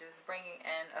 which is bringing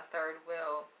in a third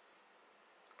wheel,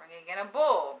 bringing in a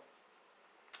bull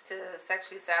to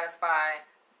sexually satisfy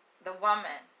the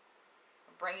woman,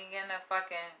 bringing in a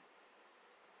fucking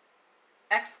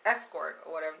escort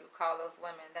or whatever you call those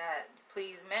women that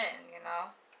please men, you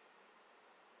know.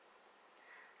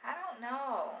 I don't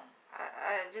know.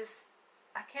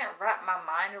 I can't wrap my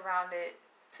mind around it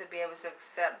to be able to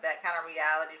accept that kind of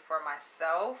reality for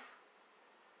myself.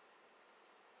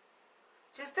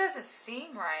 Just doesn't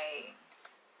seem right.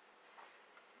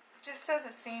 Just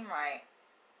doesn't seem right.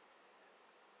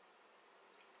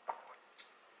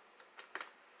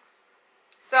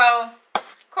 So,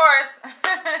 of course,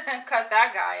 cut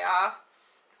that guy off.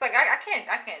 It's like, I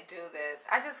can't do this.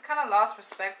 I just kind of lost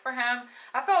respect for him.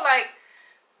 I felt like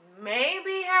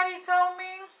maybe had he told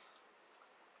me,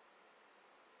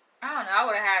 I don't know, I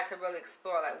would have had to really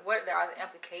explore, like, what are the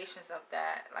implications of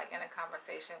that, like, in a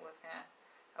conversation with him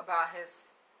about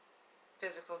his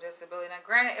physical disability. Now,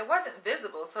 granted, it wasn't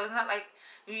visible, so it's not like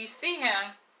you see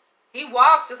him. He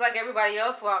walks just like everybody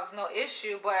else walks, no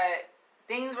issue, but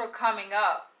things were coming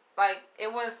up. Like, we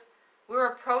were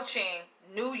approaching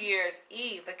New Year's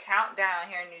Eve, the countdown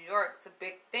here in New York. It's a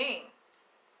big thing.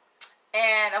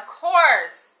 And, of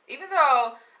course, even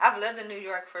though I've lived in New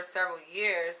York for several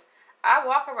years, I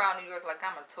walk around New York like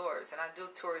I'm a tourist, and I do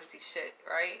touristy shit,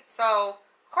 right? So,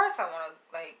 of course I want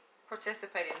to, like,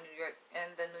 participate in New York,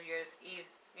 in the New Year's Eve,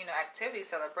 you know, activities,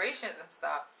 celebrations and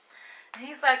stuff. And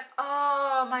he's like,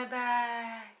 oh, my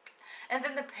back. And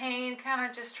then the pain kind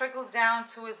of just trickles down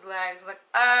to his legs. Like,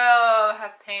 oh, I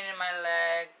have pain in my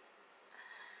legs.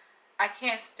 I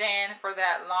can't stand for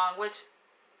that long, which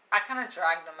I kind of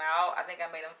dragged him out. I think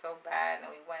I made him feel bad, and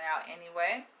we went out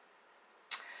anyway.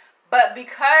 But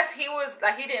because he was,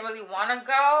 like, he didn't really want to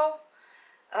go,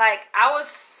 like, I was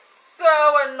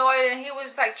so annoyed, and he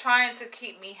was, like, trying to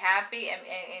keep me happy, and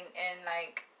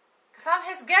like, because I'm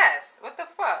his guest. What the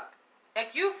fuck?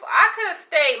 Like, I could have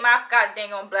stayed my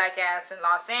goddamn on black ass in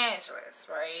Los Angeles,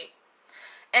 right?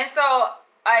 And so,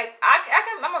 like,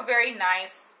 I'm a very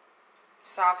nice,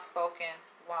 soft-spoken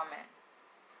woman.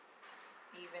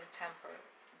 Even-tempered.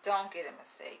 Don't get it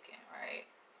mistaken, right?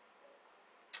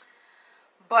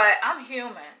 But I'm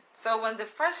human. So when the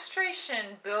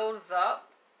frustration builds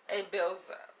up, it builds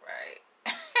up, right?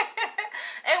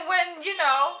 And when, you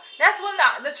know, that's when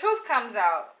the truth comes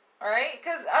out. All right,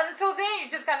 because until then,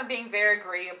 you're just kind of being very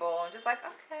agreeable and just like,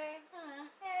 okay,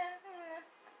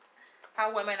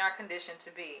 how women are conditioned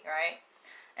to be, right?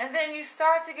 And then you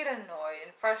start to get annoyed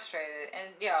and frustrated,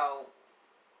 and yo,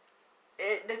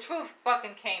 the truth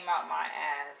fucking came out my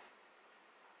ass.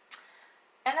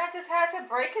 And I just had to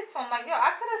break it to him, like, yo,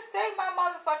 I could have stayed my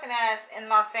motherfucking ass in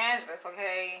Los Angeles,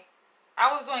 okay?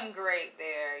 I was doing great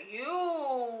there.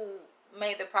 You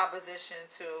made the proposition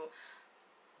to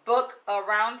book a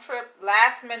round trip,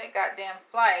 last minute goddamn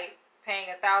flight, paying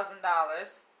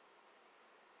 $1,000.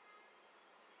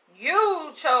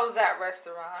 You chose that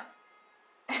restaurant.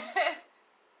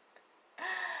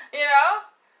 You know?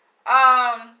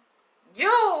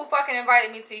 You fucking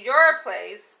invited me to your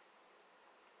place.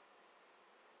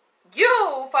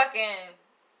 You fucking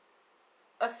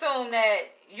assume that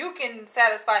you can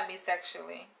satisfy me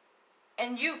sexually.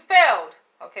 And you failed,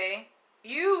 okay?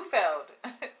 You failed.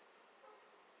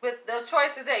 With the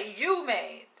choices that you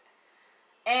made.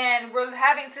 And we're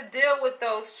having to deal with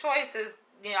those choices,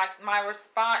 you know, like my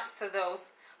response to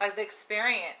those, like the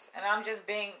experience. And I'm just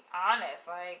being honest.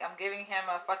 Like, I'm giving him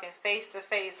a fucking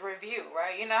face-to-face review,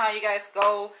 right? You know how you guys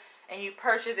go and you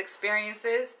purchase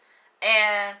experiences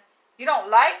and you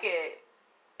don't like it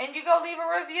and you go leave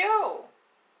a review.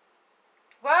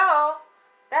 Well,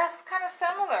 that's kind of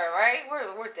similar, right?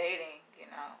 We're dating, you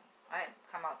know. I didn't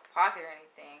come out the pocket or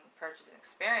anything, purchase an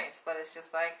experience, but it's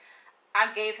just like,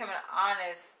 I gave him an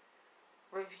honest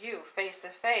review, face to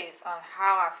face, on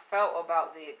how I felt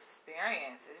about the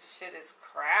experience. This shit is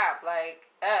crap. Like,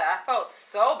 I felt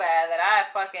so bad that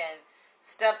I fucking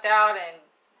stepped out and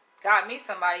got me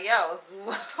somebody else.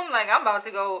 I'm like, I'm about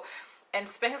to go and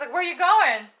spend. He's like, where you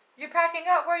going? You're packing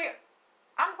up? Where you?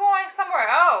 I'm going somewhere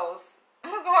else.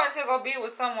 I'm going to go be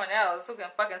with someone else who can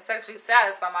fucking sexually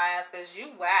satisfy my ass because you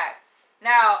whack.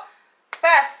 Now,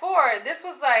 fast forward, this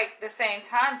was like the same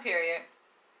time period.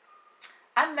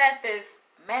 I met this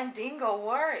Mandingo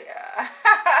warrior.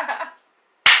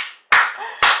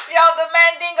 Yo, the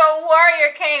Mandingo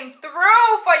warrior came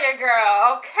through for your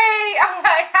girl, okay? I'm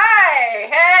like,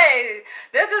 hey,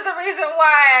 this is the reason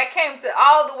why I came to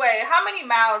all the way. How many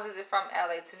miles is it from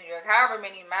LA to New York? However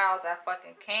many miles I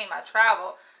fucking came, I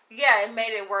traveled. Yeah, it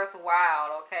made it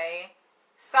worthwhile, okay?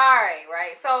 Sorry,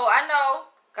 right? So I know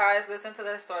guys listen to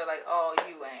this story like, oh,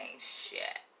 you ain't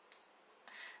shit,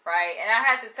 right? And I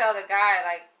had to tell the guy,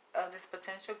 like, of this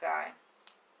potential guy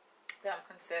that I'm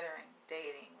considering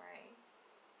dating, right?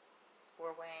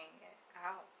 We're weighing it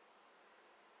out.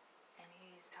 And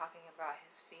he's talking about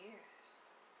his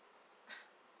fears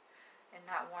and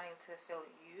not wanting to feel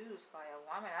used by a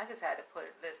woman. I just had to put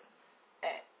it, listen,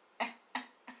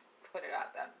 put it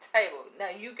out on the table.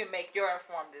 Now you can make your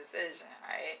informed decision,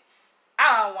 right?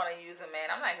 I don't want to use a man.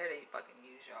 I'm not here to fucking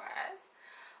use your ass.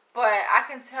 But I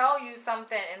can tell you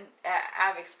something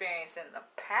I've experienced in the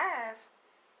past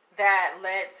that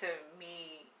led to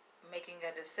me making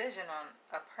a decision on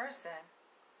a person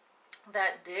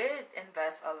that did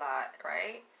invest a lot,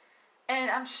 right? And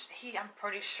I'm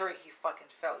pretty sure he fucking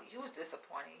felt, he was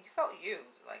disappointed. He felt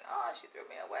used. Like, oh, she threw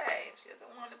me away. She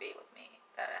doesn't want to be with me.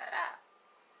 Da-da-da.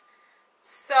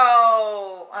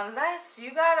 So, unless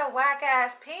you got a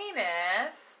whack-ass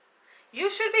penis,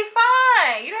 you should be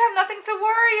fine. You don't have nothing to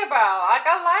worry about. Like,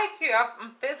 I like you.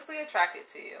 I'm physically attracted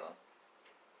to you.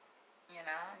 You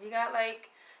know, you got like,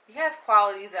 he has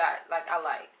qualities that like I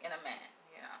like in a man.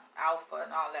 You know, alpha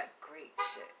and all that great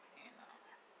shit. You know,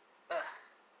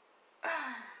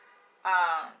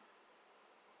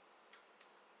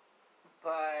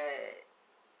 but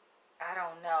I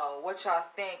don't know what y'all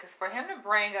think. Cause for him to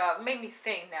bring up, made me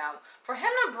think now. For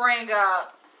him to bring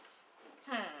up,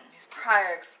 his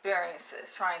prior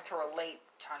experiences, trying to relate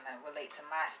to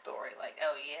my story. Like,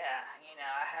 oh yeah, you know,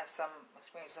 I have some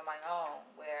experience of my own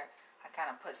where I kind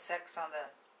of put sex on the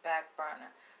back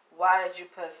burner. Why did you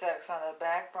put sex on the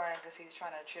back burner? Because he's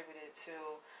trying to attribute it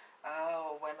to,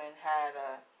 oh, women had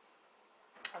a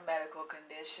medical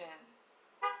condition.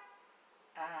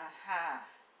 But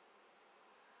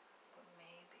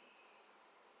maybe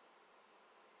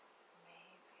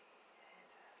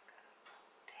his ass got a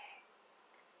little dick.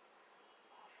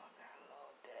 Motherfucker got a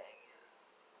little dick.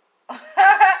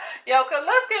 Yo, cause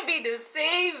looks can be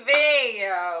deceiving,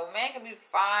 yo. Man can be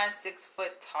fine, 6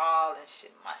 foot tall and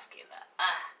shit, muscular,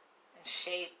 and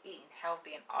shape, eating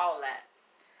healthy and all that.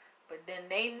 But then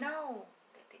they know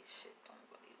that this shit don't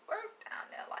really work down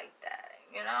there like that.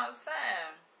 You know what I'm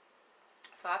saying?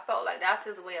 So I felt like that's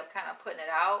his way of kind of putting it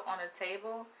out on the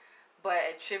table, but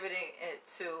attributing it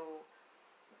to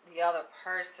the other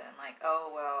person. Like,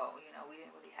 oh, well, you know, we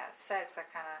didn't really have sex. I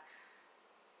kind of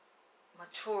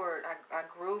matured. I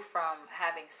grew from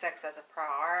having sex as a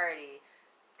priority,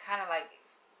 kind of like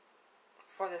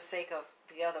for the sake of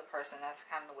the other person. That's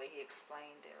kind of the way he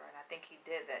explained it, right? And I think he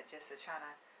did that just to try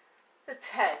to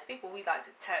test people. We like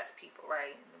to test people,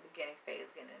 right, in the beginning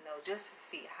phase, getting to know, just to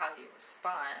see how you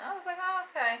respond. And I was like, oh,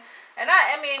 okay. And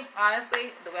I mean,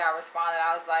 honestly, the way I responded,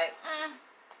 I was like,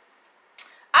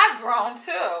 I've grown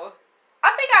too.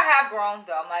 I think I have grown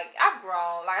though. I'm like, I've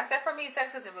grown. Like I said, for me,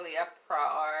 sex isn't really a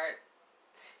priority.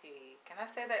 Can I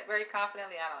say that very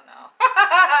confidently? I don't know.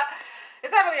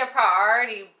 It's not really a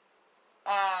priority.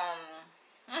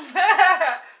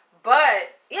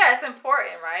 But yeah, it's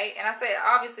important, right? And I say,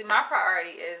 obviously, my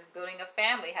priority is building a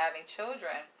family, having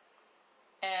children.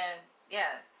 And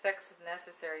yeah, sex is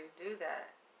necessary to do that.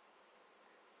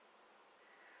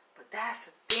 But that's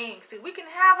the thing. See, we can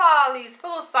have all these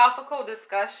philosophical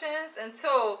discussions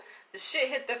until the shit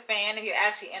hit the fan and you're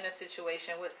actually in a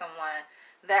situation with someone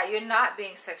that you're not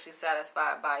being sexually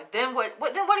satisfied by. Then what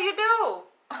do you do?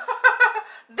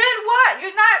 Then what?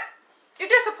 You're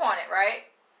disappointed, right?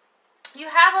 You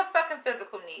have a fucking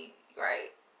physical need,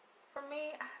 right? For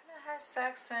me, I haven't had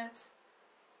sex since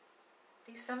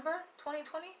December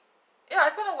 2020. Yeah,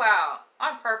 it's been a while.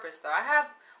 On purpose, though. I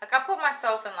put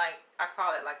myself in, like, I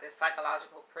call it, like, this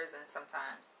psychological prison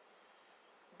sometimes.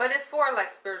 But it's for, like,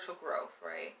 spiritual growth,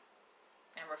 right?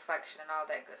 And reflection and all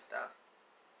that good stuff.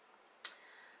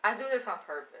 I do this on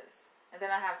purpose. And then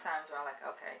I have times where I'm like,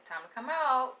 okay, time to come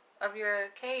out of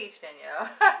your cage, Danielle.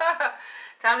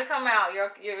 Time to come out. You're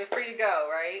free to go,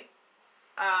 right?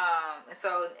 And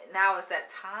so now it's that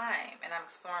time, and I'm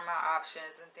exploring my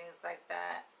options and things like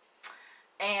that.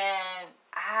 And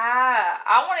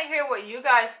I want to hear what you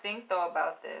guys think though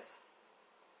about this.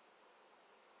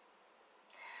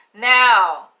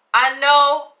 Now, I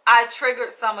know I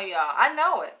triggered some of y'all. I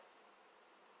know it,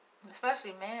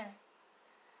 especially men.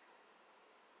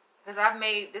 Because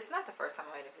this is not the first time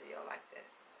I made a video like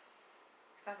this.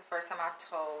 It's not the first time I've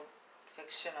told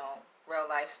fictional, real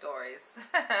life stories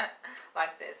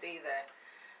like this either.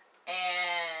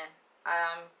 And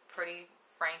I'm pretty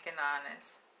frank and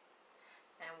honest.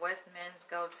 And what's men's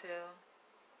go-to?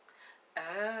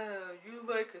 Oh, you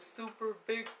like a super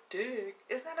big dick.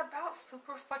 It's not about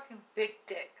super fucking big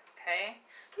dick, okay?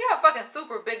 You have a fucking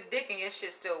super big dick and your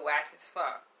shit still whack as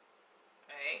fuck.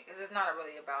 Right? Because it's not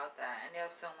really about that. And they're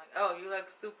still like, oh, you like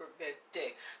super big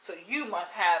dick, so you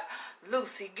must have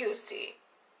loosey-goosey.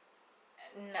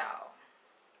 No.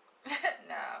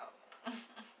 No.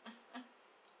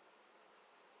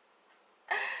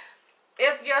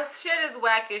 If your shit is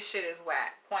whack, your shit is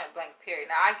whack. Point blank, period.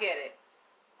 Now, I get it.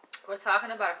 We're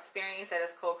talking about experience that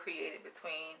is co-created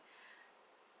between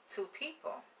two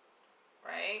people.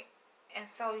 Right? And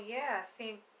so, yeah, I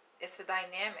think it's a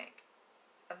dynamic.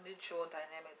 A mutual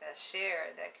dynamic that's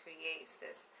shared that creates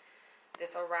this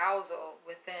arousal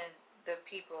within the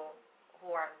people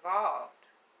who are involved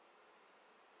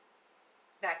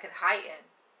that could heighten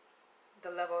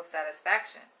the level of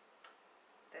satisfaction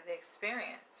that they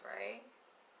experience, right?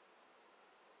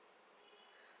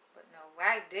 But no,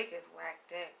 whack dick is whack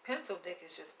dick. Pencil dick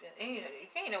is just, you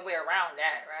can't even way around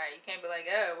that, right? You can't be like,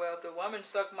 oh, well, if the woman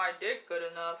sucked my dick good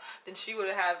enough, then she would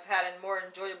have had a more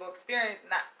enjoyable experience.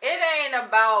 Nah, it ain't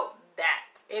about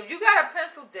that. If you got a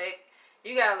pencil dick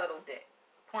you got a little dick.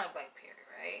 Point blank period,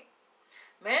 right?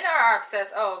 Men are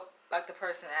obsessed. Oh, like the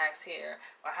person asked here,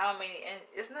 or how many?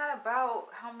 It's not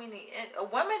about how many.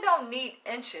 Women don't need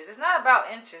inches. It's not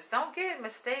about inches. Don't get it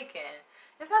mistaken.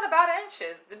 It's not about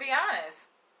inches, to be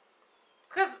honest.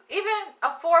 Because even a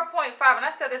 4.5, and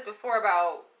I said this before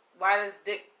about why does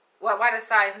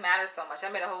size matter so much. I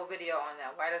made a whole video on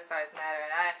that. Why does size matter?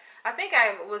 And I think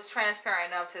I was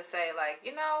transparent enough to say, like,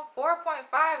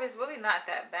 4.5 is really not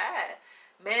that bad.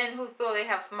 Men who feel they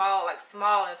have small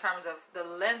in terms of the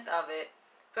length of it,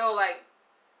 feel like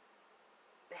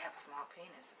they have a small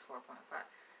penis. It's 4.5.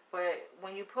 But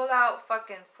when you pull out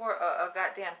fucking a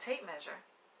goddamn tape measure,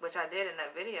 which I did in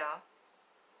that video,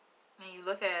 and you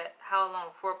look at how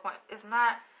long it's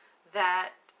not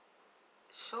that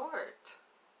short.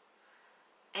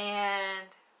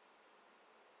 And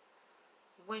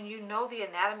when you know the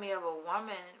anatomy of a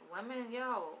women,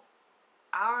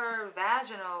 our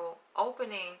vaginal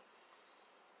opening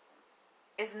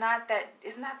is not that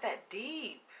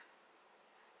deep.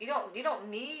 You don't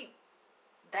need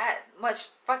that much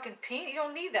fucking penis. You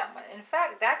don't need that much. In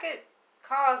fact, that could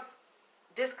cause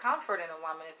discomfort in a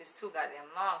woman if it's too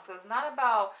goddamn long. So it's not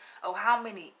about how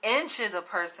many inches a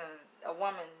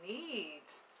woman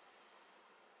needs.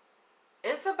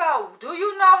 It's about, do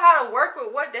you know how to work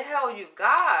with what the hell you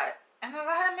got? And a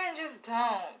lot of men just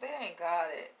don't. They ain't got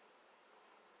it.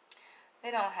 They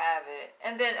don't have it.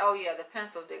 And then, the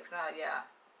pencil dicks.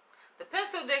 The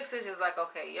pencil dicks is just like,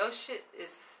 okay, your shit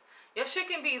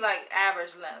can be like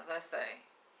average length, let's say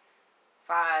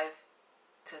 5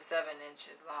 to 7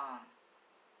 inches long,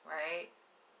 right?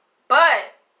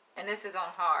 But, and this is on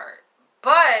hard,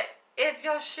 but if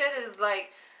your shit is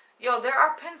like, there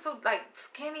are pencil, like,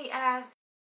 skinny ass,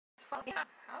 how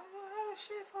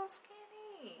shit so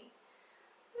skinny?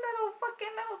 Little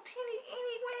teeny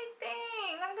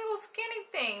thing, like little skinny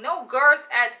thing, no girth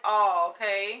at all,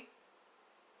 okay?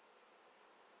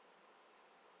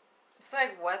 It's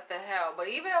like, what the hell? But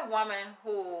even a woman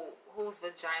whose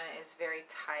vagina is very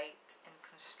tight and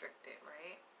constricted,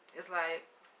 right? It's like,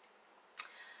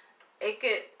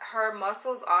 her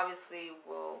muscles obviously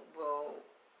will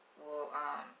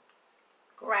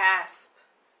grasp,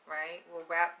 right? Will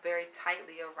wrap very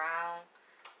tightly around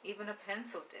even a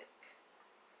pencil dick.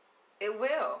 It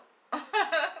will.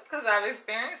 Because I've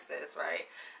experienced this, right?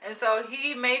 And so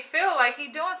he may feel like he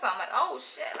doing something, like, oh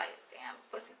shit, like, damn,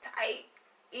 pussy tight,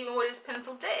 even with his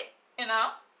pencil dick, like,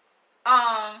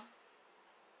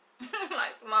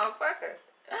 motherfucker.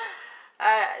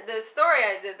 The story,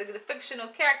 the fictional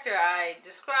character I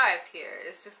described here,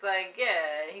 it's just like,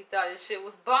 yeah, he thought his shit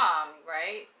was bomb,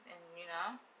 right? And,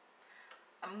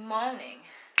 I'm moaning.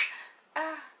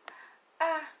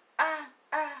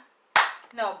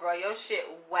 No, bro, your shit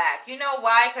whack. You know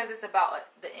why? Because it's about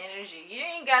the energy. You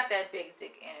ain't got that big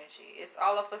dick energy. It's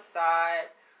all a facade.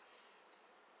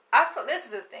 I feel this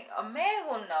is the thing. A man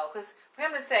will know, because for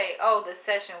him to say, oh, the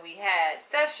session we had,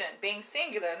 session being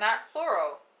singular, not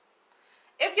plural.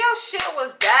 If your shit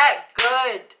was that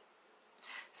good,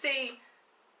 see,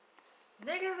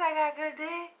 niggas that got good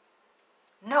dick,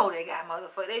 know they got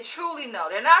motherfucker. They truly know.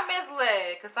 They're not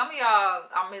misled, because some of y'all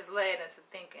are misled into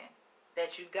thinking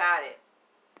that you got it.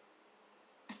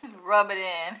 Rub it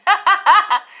in.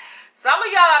 Some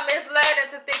of y'all are misled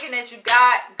into thinking that you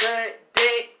got good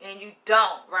dick and you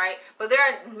don't, right? But there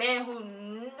are men who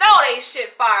know they shit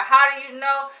fire. How do you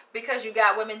know? Because you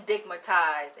got women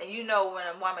digmatized. And you know when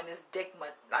a woman is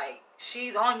like,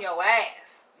 she's on your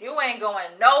ass. You ain't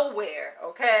going nowhere,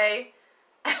 okay?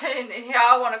 And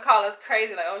y'all want to call us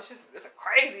crazy, like, oh, it's a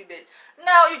crazy bitch.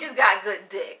 No, you just got good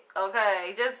dick,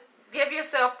 okay? Just give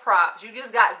yourself props. You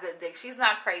just got good dick. She's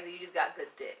not crazy. You just got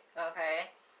good dick, okay?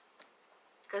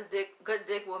 Because good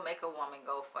dick will make a woman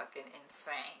go fucking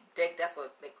insane. Dick, that's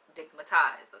what they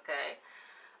digmatize, okay?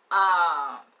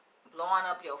 Blowing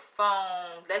up your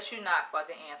phone, let you not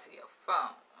fucking answer your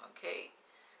phone, okay?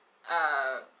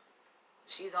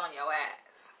 She's on your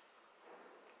ass.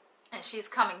 And she's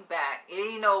coming back.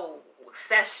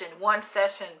 One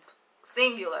session,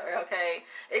 singular, okay?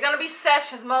 It's gonna be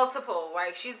sessions, multiple,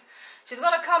 right? She's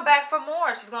gonna come back for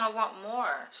more. She's gonna want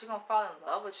more. She's gonna fall in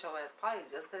love with your ass, probably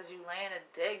just because you laying a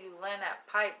dick, you laying that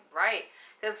pipe right.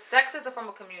 Because sex is a form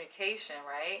of communication,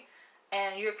 right?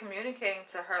 And you're communicating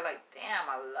to her like, damn,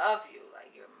 I love you.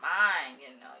 Like, you're mine,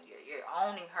 You're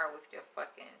owning her with your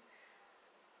fucking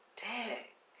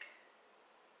dick.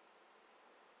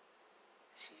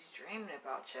 She's dreaming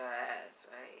about your ass,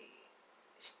 right?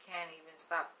 She can't even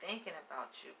stop thinking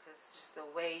about you because it's just the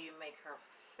way you make her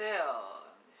feel.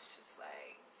 It's just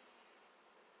like,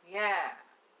 yeah,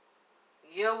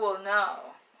 you will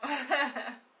know.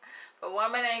 If a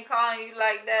woman ain't calling you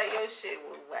like that, your shit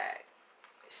was whack.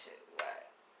 Shit whack.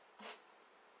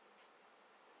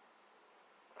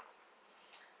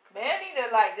 Men need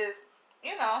to like just,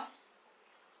 you know,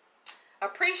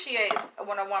 appreciate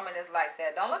when a woman is like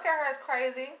that. Don't look at her as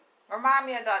crazy. Remind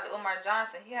me of Dr. Umar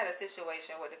Johnson. He had a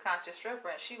situation with a conscious stripper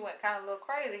and she went kind of a little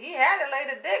crazy. He had to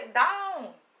lay the dick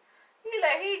down.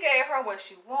 He gave her what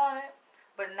she wanted,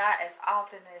 but not as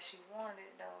often as she wanted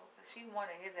it though. She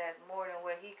wanted his ass more than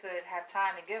what he could have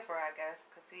time to give her, I guess,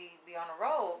 because he'd be on the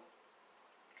road.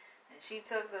 And she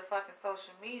took the fucking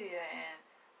social media and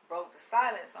broke the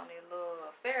silence on the little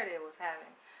affair they was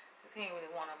having, because he didn't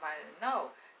really want nobody to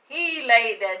know. He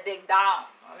laid that dick down,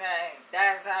 okay?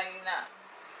 That's how you know.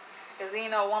 Because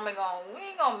ain't no woman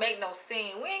we ain't gonna make no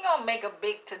scene. We ain't gonna make a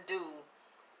big to-do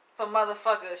for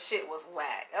motherfucker shit was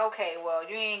whack. Okay, well,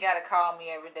 you ain't gotta call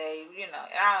me every day. You know,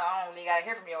 I don't really gotta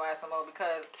hear from your ass no more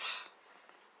because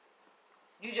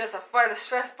you just a further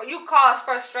stress. You cause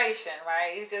frustration,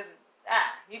 right? It's just,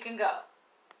 you can go.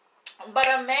 But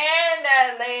a man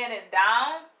that laying it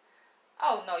down,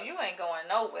 oh no, you ain't going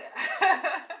nowhere.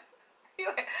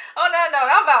 No,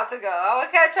 I'm about to go. I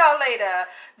will catch y'all later.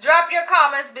 Drop your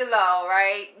comments below,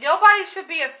 right? Nobody should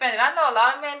be offended. I know a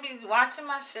lot of men be watching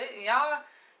my shit.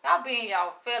 Y'all be in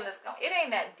y'all feelings. It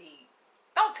ain't that deep.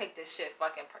 Don't take this shit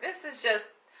fucking. This is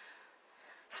just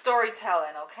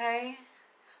storytelling, okay?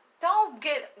 Don't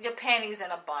get your panties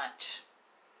in a bunch.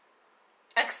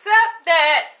 Accept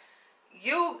that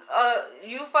you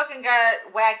fucking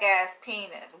got whack ass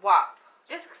penis. WAP.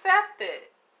 Just accept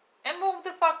it and move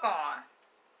the fuck on.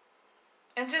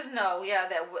 And just know, yeah,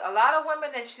 that a lot of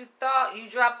women that you thought you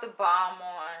dropped the bomb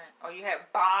on, or you had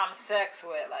bomb sex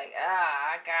with, like,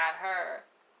 I got her.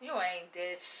 You ain't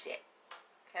did shit,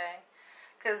 okay?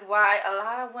 Because why? A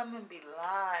lot of women be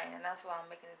lying, and that's why I'm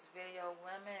making this video.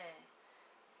 Women,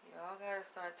 y'all gotta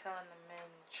start telling the men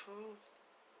the truth.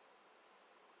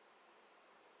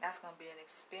 That's gonna be an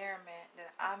experiment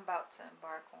that I'm about to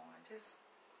embark on. Just,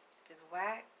 if it's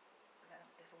whack,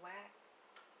 it's whack.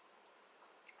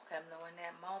 Let them know in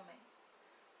that moment.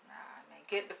 Nah, man,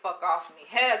 get the fuck off of me.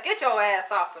 Hell, get your ass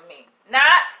off of me.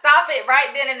 Nah, stop it right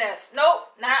then and there. Nope,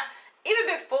 nah.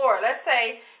 Even before, let's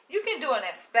say you can do an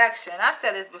inspection. I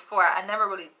said this before. I never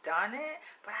really done it,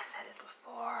 but I said this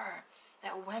before.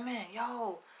 That women,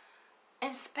 yo,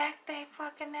 inspect they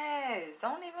fucking ass.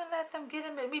 Don't even let them get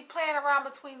in, be playing around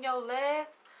between your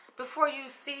legs. Before you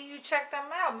check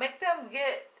them out. Make them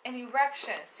get an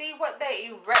erection. See what they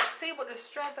erect. See what the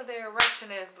strength of their erection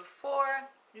is before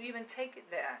you even take it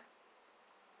there.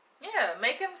 Yeah,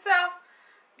 make himself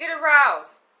get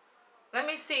aroused. Let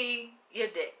me see your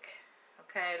dick.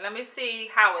 Okay, let me see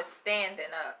how it's standing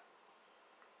up.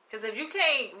 Because if you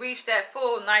can't reach that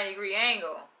full 90-degree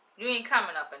angle, you ain't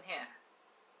coming up in here.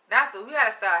 That's what we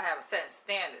gotta start having certain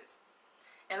standards.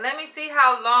 And let me see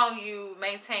how long you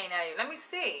maintain that. Let me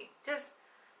see. Just,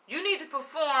 you need to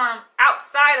perform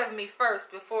outside of me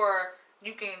first before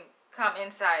you can come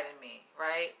inside of me,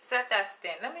 right? Set that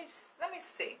standard. Let me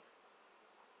see.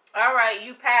 All right,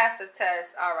 you passed the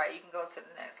test. All right, you can go to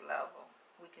the next level.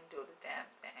 We can do the damn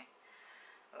thing.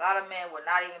 A lot of men will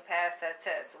not even pass that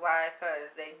test. Why?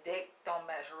 Because they dick don't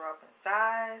measure up in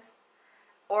size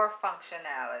or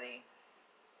functionality.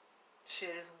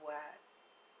 Shit is whack.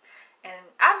 And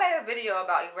I made a video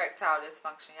about erectile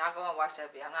dysfunction. Y'all go and watch that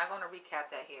video. I'm not going to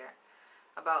recap that here.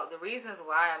 About the reasons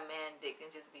why a man dick can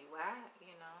just be whack,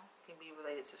 you know. Can be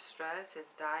related to stress,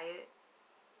 his diet,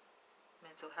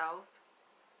 mental health.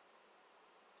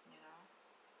 You know.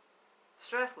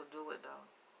 Stress will do it though.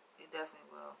 It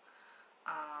definitely will.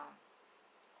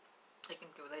 It can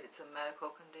be related to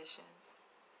medical conditions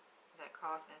that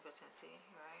cause impotency,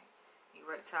 right?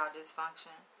 Erectile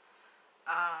dysfunction.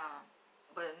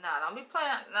 But nah, don't be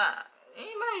playing. Nah,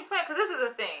 you might be playing, because this is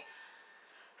a thing.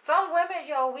 Some women,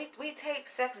 yo, we take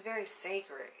sex very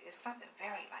sacred. It's something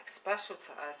very like special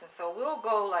to us, and so we'll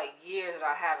go like years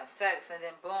without having sex, and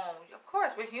then boom. Of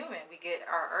course, we're human. We get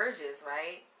our urges,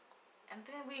 right? And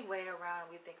then we wait around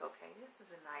and we think, okay, this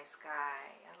is a nice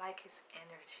guy. I like his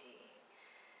energy.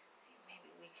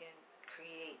 Maybe we can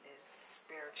create this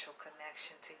spiritual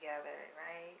connection together,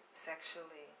 right?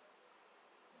 Sexually.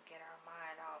 Get our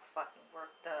mind all fucking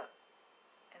worked up,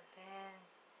 and then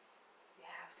you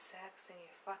have sex and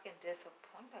you're fucking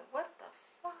disappointed. Like, what the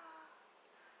fuck?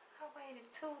 I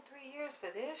waited 2-3 years for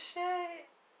this shit.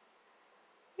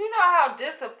 You know how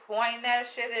disappointing that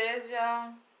shit is,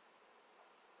 y'all?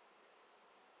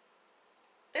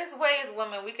 There's ways,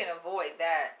 women, we can avoid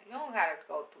that. You don't gotta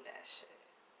go through that shit.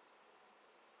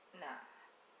 Nah.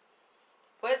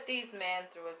 Put these men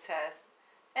through a test.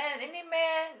 And any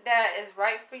man that is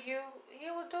right for you, he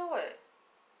will do it.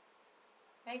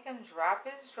 Make him drop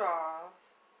his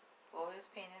drawers, pull his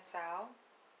penis out.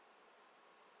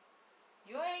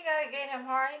 You ain't gotta get him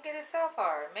hard, you get yourself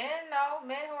hard. Men know,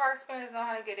 men who are experienced know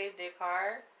how to get their dick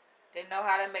hard. They know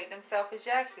how to make themselves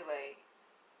ejaculate.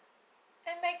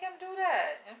 And make him do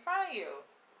that in front of you.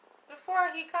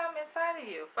 Before he come inside of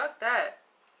you. Fuck that.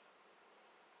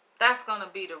 That's gonna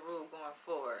be the rule going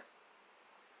forward.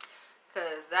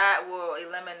 Because that will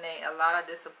eliminate a lot of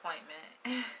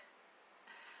disappointment.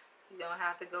 You don't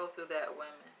have to go through that,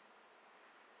 women.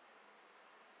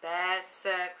 Bad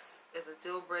sex is a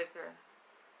deal breaker.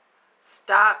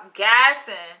 Stop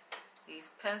gassing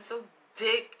these pencil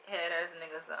dick head ass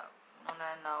niggas up. On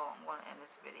that note, I'm going to end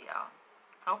this video.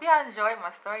 Hope y'all enjoyed my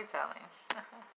storytelling.